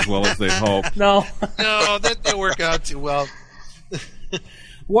working out as well as they'd hoped. No, that didn't work out too well.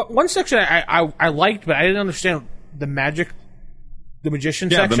 One section I liked, but I didn't understand the magician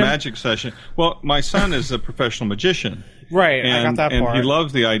section. Yeah, the magic section. Well, my son is a professional magician. Right, I got that part. And he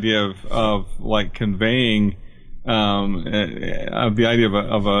loves the idea of like conveying of the idea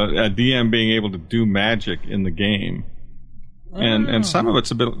of a DM being able to do magic in the game. And some of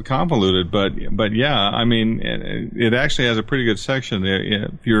it's a bit convoluted, but yeah, I mean, it actually has a pretty good section.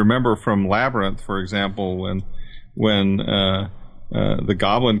 If you remember from Labyrinth, for example, when the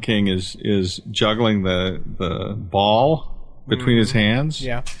Goblin King is juggling the ball between his hands.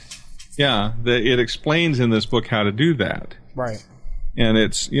 Yeah. Yeah, it explains in this book how to do that. Right. And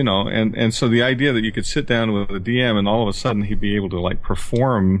it's, and so the idea that you could sit down with a DM and all of a sudden he'd be able to like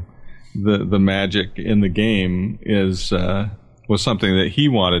perform the magic in the game was something that he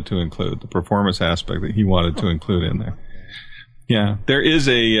wanted to include, the performance aspect that he wanted to include in there. Yeah, there is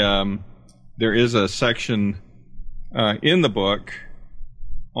a section in the book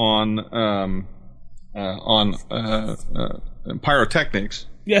on pyrotechnics.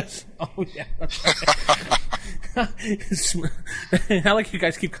 Yes. Oh yeah. I like you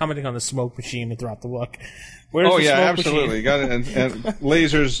guys keep commenting on the smoke machine throughout the book. Where's the smoke absolutely. machine? Got it. And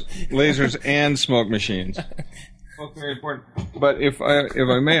lasers, and smoke machines. Both very important. But if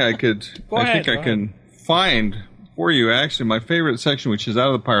I may, I can find for you actually my favorite section, which is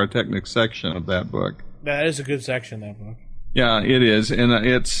out of the pyrotechnics section of that book. That is a good section, that book. Yeah, it is, and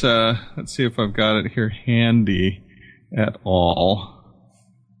it's. Let's see if I've got it here handy at all.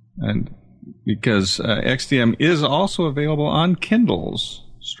 And because XDM is also available on Kindles,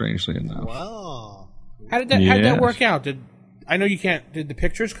 strangely enough. Wow. How did that work out? I know you can't. Did the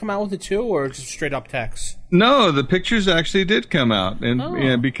pictures come out with it too, or just straight up text? No, the pictures actually did come out,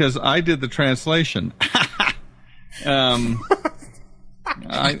 and because I did the translation.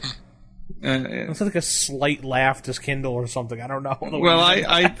 It's like a slight laugh to Kindle or something. I don't know. Well,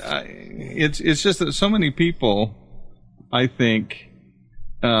 it's just that so many people, I think,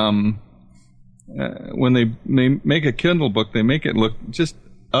 when they make a Kindle book, they make it look just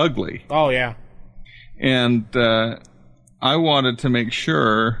ugly. Oh yeah. And I wanted to make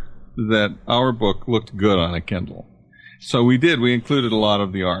sure that our book looked good on a Kindle, so we did. We included a lot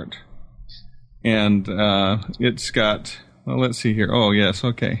of the art, and it's got. Well, let's see here. Oh yes,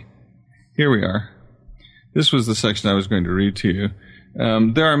 okay. Here we are. This was the section I was going to read to you.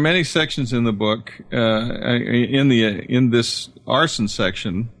 There are many sections in the book. In this arson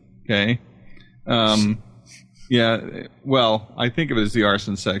section, okay. Yeah. Well, I think of it as the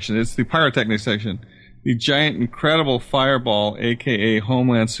arson section. It's the pyrotechnics section. The giant, incredible fireball, aka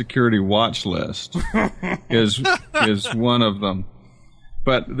Homeland Security watch list, is one of them.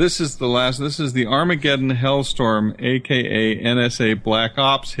 But this is the last. This is the Armageddon Hellstorm, aka NSA Black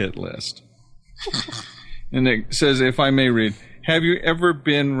Ops hit list. And it says, if I may read, Have you ever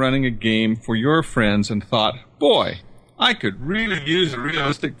been running a game for your friends and thought, boy, I could really use a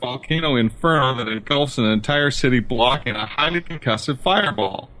realistic volcano inferno that engulfs an entire city block in a highly concussive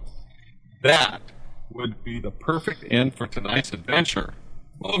fireball? That would be the perfect end for tonight's adventure.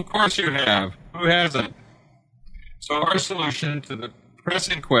 Well, of course you have. Who hasn't? So our solution to the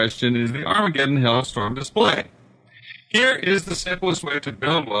pressing question is the Armageddon Hellstorm display. Here is the simplest way to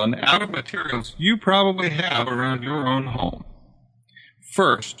build one out of materials you probably have around your own home.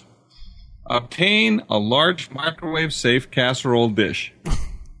 First, obtain a large microwave-safe casserole dish.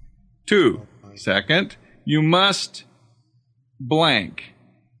 Second, you must blank.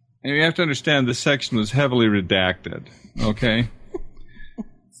 And you have to understand this section was heavily redacted, okay?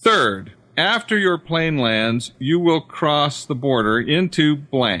 Third, after your plane lands, you will cross the border into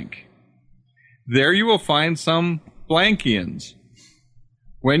blank. There you will find some Blankians.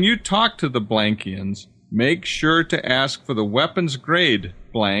 When you talk to the Blankians, make sure to ask for the weapons grade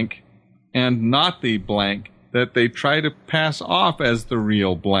blank and not the blank that they try to pass off as the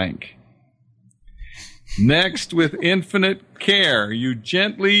real blank. Next, with infinite care, you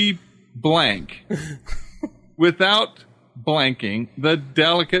gently blank without blanking the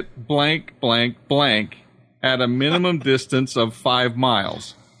delicate blank blank blank at a minimum distance of 5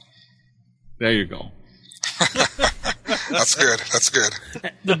 miles. There you go. That's good. That's good.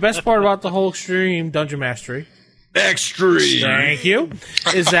 The best part about the whole extreme dungeon mastery, Extreme. thank you,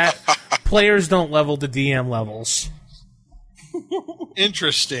 is that players don't level the DM levels.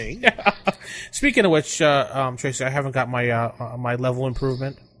 Interesting. Speaking of which, Tracy, I haven't got my my level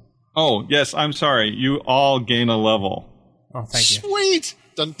improvement. Oh, yes, I'm sorry. You all gain a level. Oh, thank you. Sweet.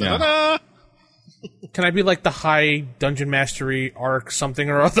 Dun, dun, dun. Can I be like the high dungeon mastery arc something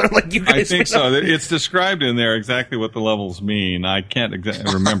or other? Like you guys? I think so. It's described in there exactly what the levels mean. I can't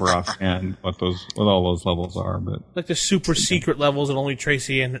remember offhand what all those levels are, but like the super secret levels that only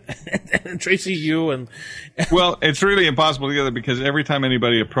Tracy and Tracy, you and well, it's really impossible to get it because every time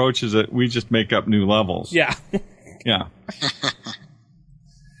anybody approaches it, we just make up new levels. yeah. Yeah.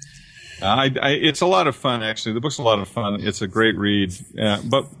 It's a lot of fun, actually. The book's a lot of fun. It's a great read,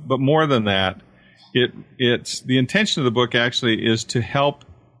 but more than that, it's the intention of the book actually is to help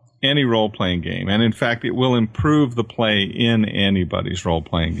any role-playing game, and in fact, it will improve the play in anybody's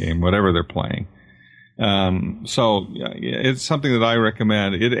role-playing game, whatever they're playing. So it's something that I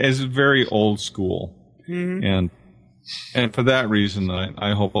recommend. It is very old school, and for that reason,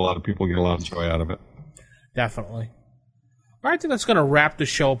 I hope a lot of people get a lot of joy out of it. Definitely. All right, I think that's going to wrap the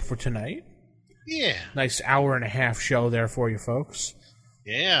show up for tonight. Yeah. Nice hour-and-a-half show there for you folks.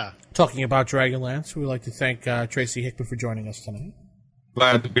 Yeah. Talking about Dragonlance, we'd like to thank Tracy Hickman for joining us tonight.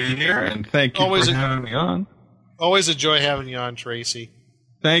 Glad to be here, and thank you for having me on. Always a joy having you on, Tracy.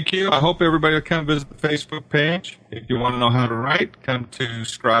 Thank you. I hope everybody will come visit the Facebook page. If you want to know how to write, come to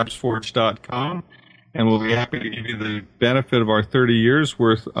scribesforge.com, and we'll be happy to give you the benefit of our 30 years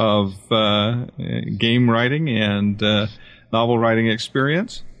worth of game writing and novel writing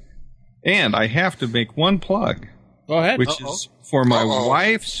experience. And I have to make one plug. Go ahead. Which is for my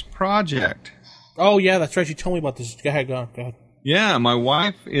wife's project. Oh, yeah, that's right. You told me about this. Go ahead. Yeah, my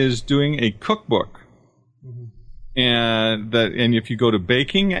wife is doing a cookbook. And if you go to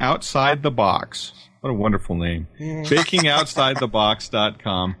Baking Outside the Box, what a wonderful name,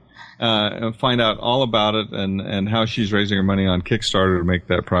 bakingoutsidethebox.com, and find out all about it and how she's raising her money on Kickstarter to make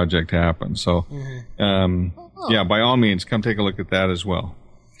that project happen. So, yeah, by all means, come take a look at that as well.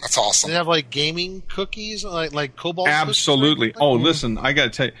 That's awesome. They have like gaming cookies, like Cobalt. Absolutely. Oh, listen, I got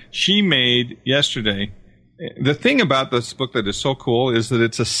to tell you, she made yesterday. The thing about this book that is so cool is that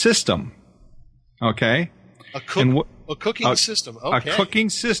it's a system. Okay. A cooking system. Okay. A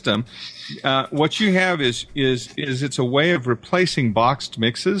cooking system. What you have is it's a way of replacing boxed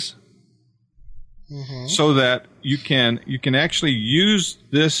mixes, so that you can actually use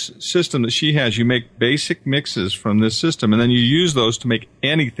this system that she has. You make basic mixes from this system, and then you use those to make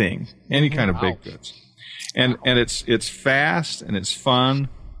anything, any kind of baked goods. And it's fast and it's fun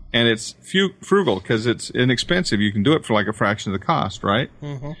and it's frugal because it's inexpensive. You can do it for like a fraction of the cost, right?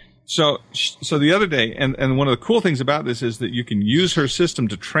 So the other day, and one of the cool things about this is that you can use her system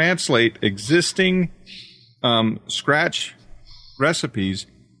to translate existing scratch recipes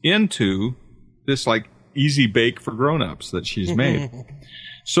into this like easy bake for grown-ups that she's made.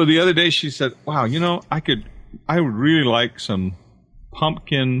 So the other day she said, wow, I would really like some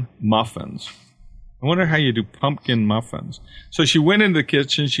pumpkin muffins. I wonder how you do pumpkin muffins. So she went into the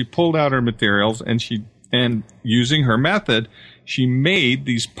kitchen, she pulled out her materials, and using her method, she made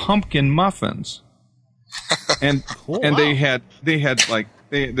these pumpkin muffins. And cool. And they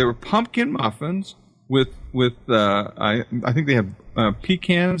were pumpkin muffins with I think they have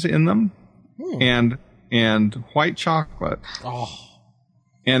pecans in them, and white chocolate. Oh.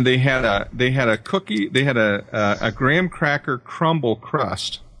 And they had a cookie. They had a graham cracker crumble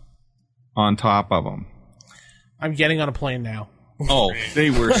crust on top of them. I'm getting on a plane now. Oh,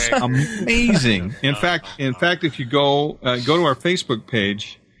 they were amazing. In fact, if you go to our Facebook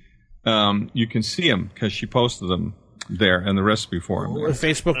page, you can see them because she posted them there and the recipe for them.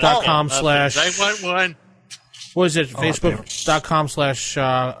 Facebook.com/ I want one. What is it? Facebook.com/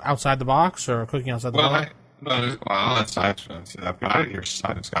 outside the box or cooking outside the box? I've got it here. It's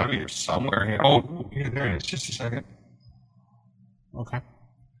got to be here somewhere. Here. Oh, here, there it is. Just a second. Okay.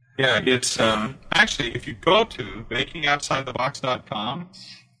 Yeah, it's actually, if you go to bakingoutsidethebox.com,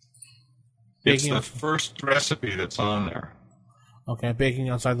 it's the first recipe that's on there. Okay,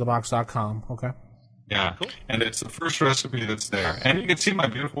 bakingoutsidethebox.com. Okay. Yeah, cool. And it's the first recipe that's there. And you can see my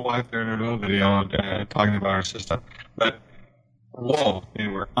beautiful wife there in her little video talking about her system. But, whoa, they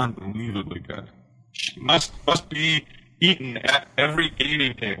were unbelievably good. She must be eaten at every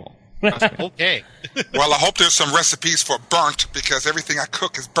gaming table. Okay. Well, I hope there's some recipes for burnt, because everything I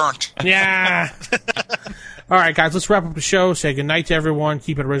cook is burnt. Yeah. All right, guys, let's wrap up the show. Say goodnight to everyone.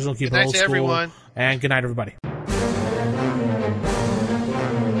 Keep it original. Keep it old school. Good night to everyone. And good night, everybody.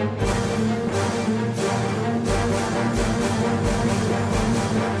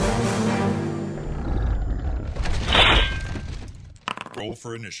 Roll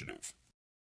for initiative.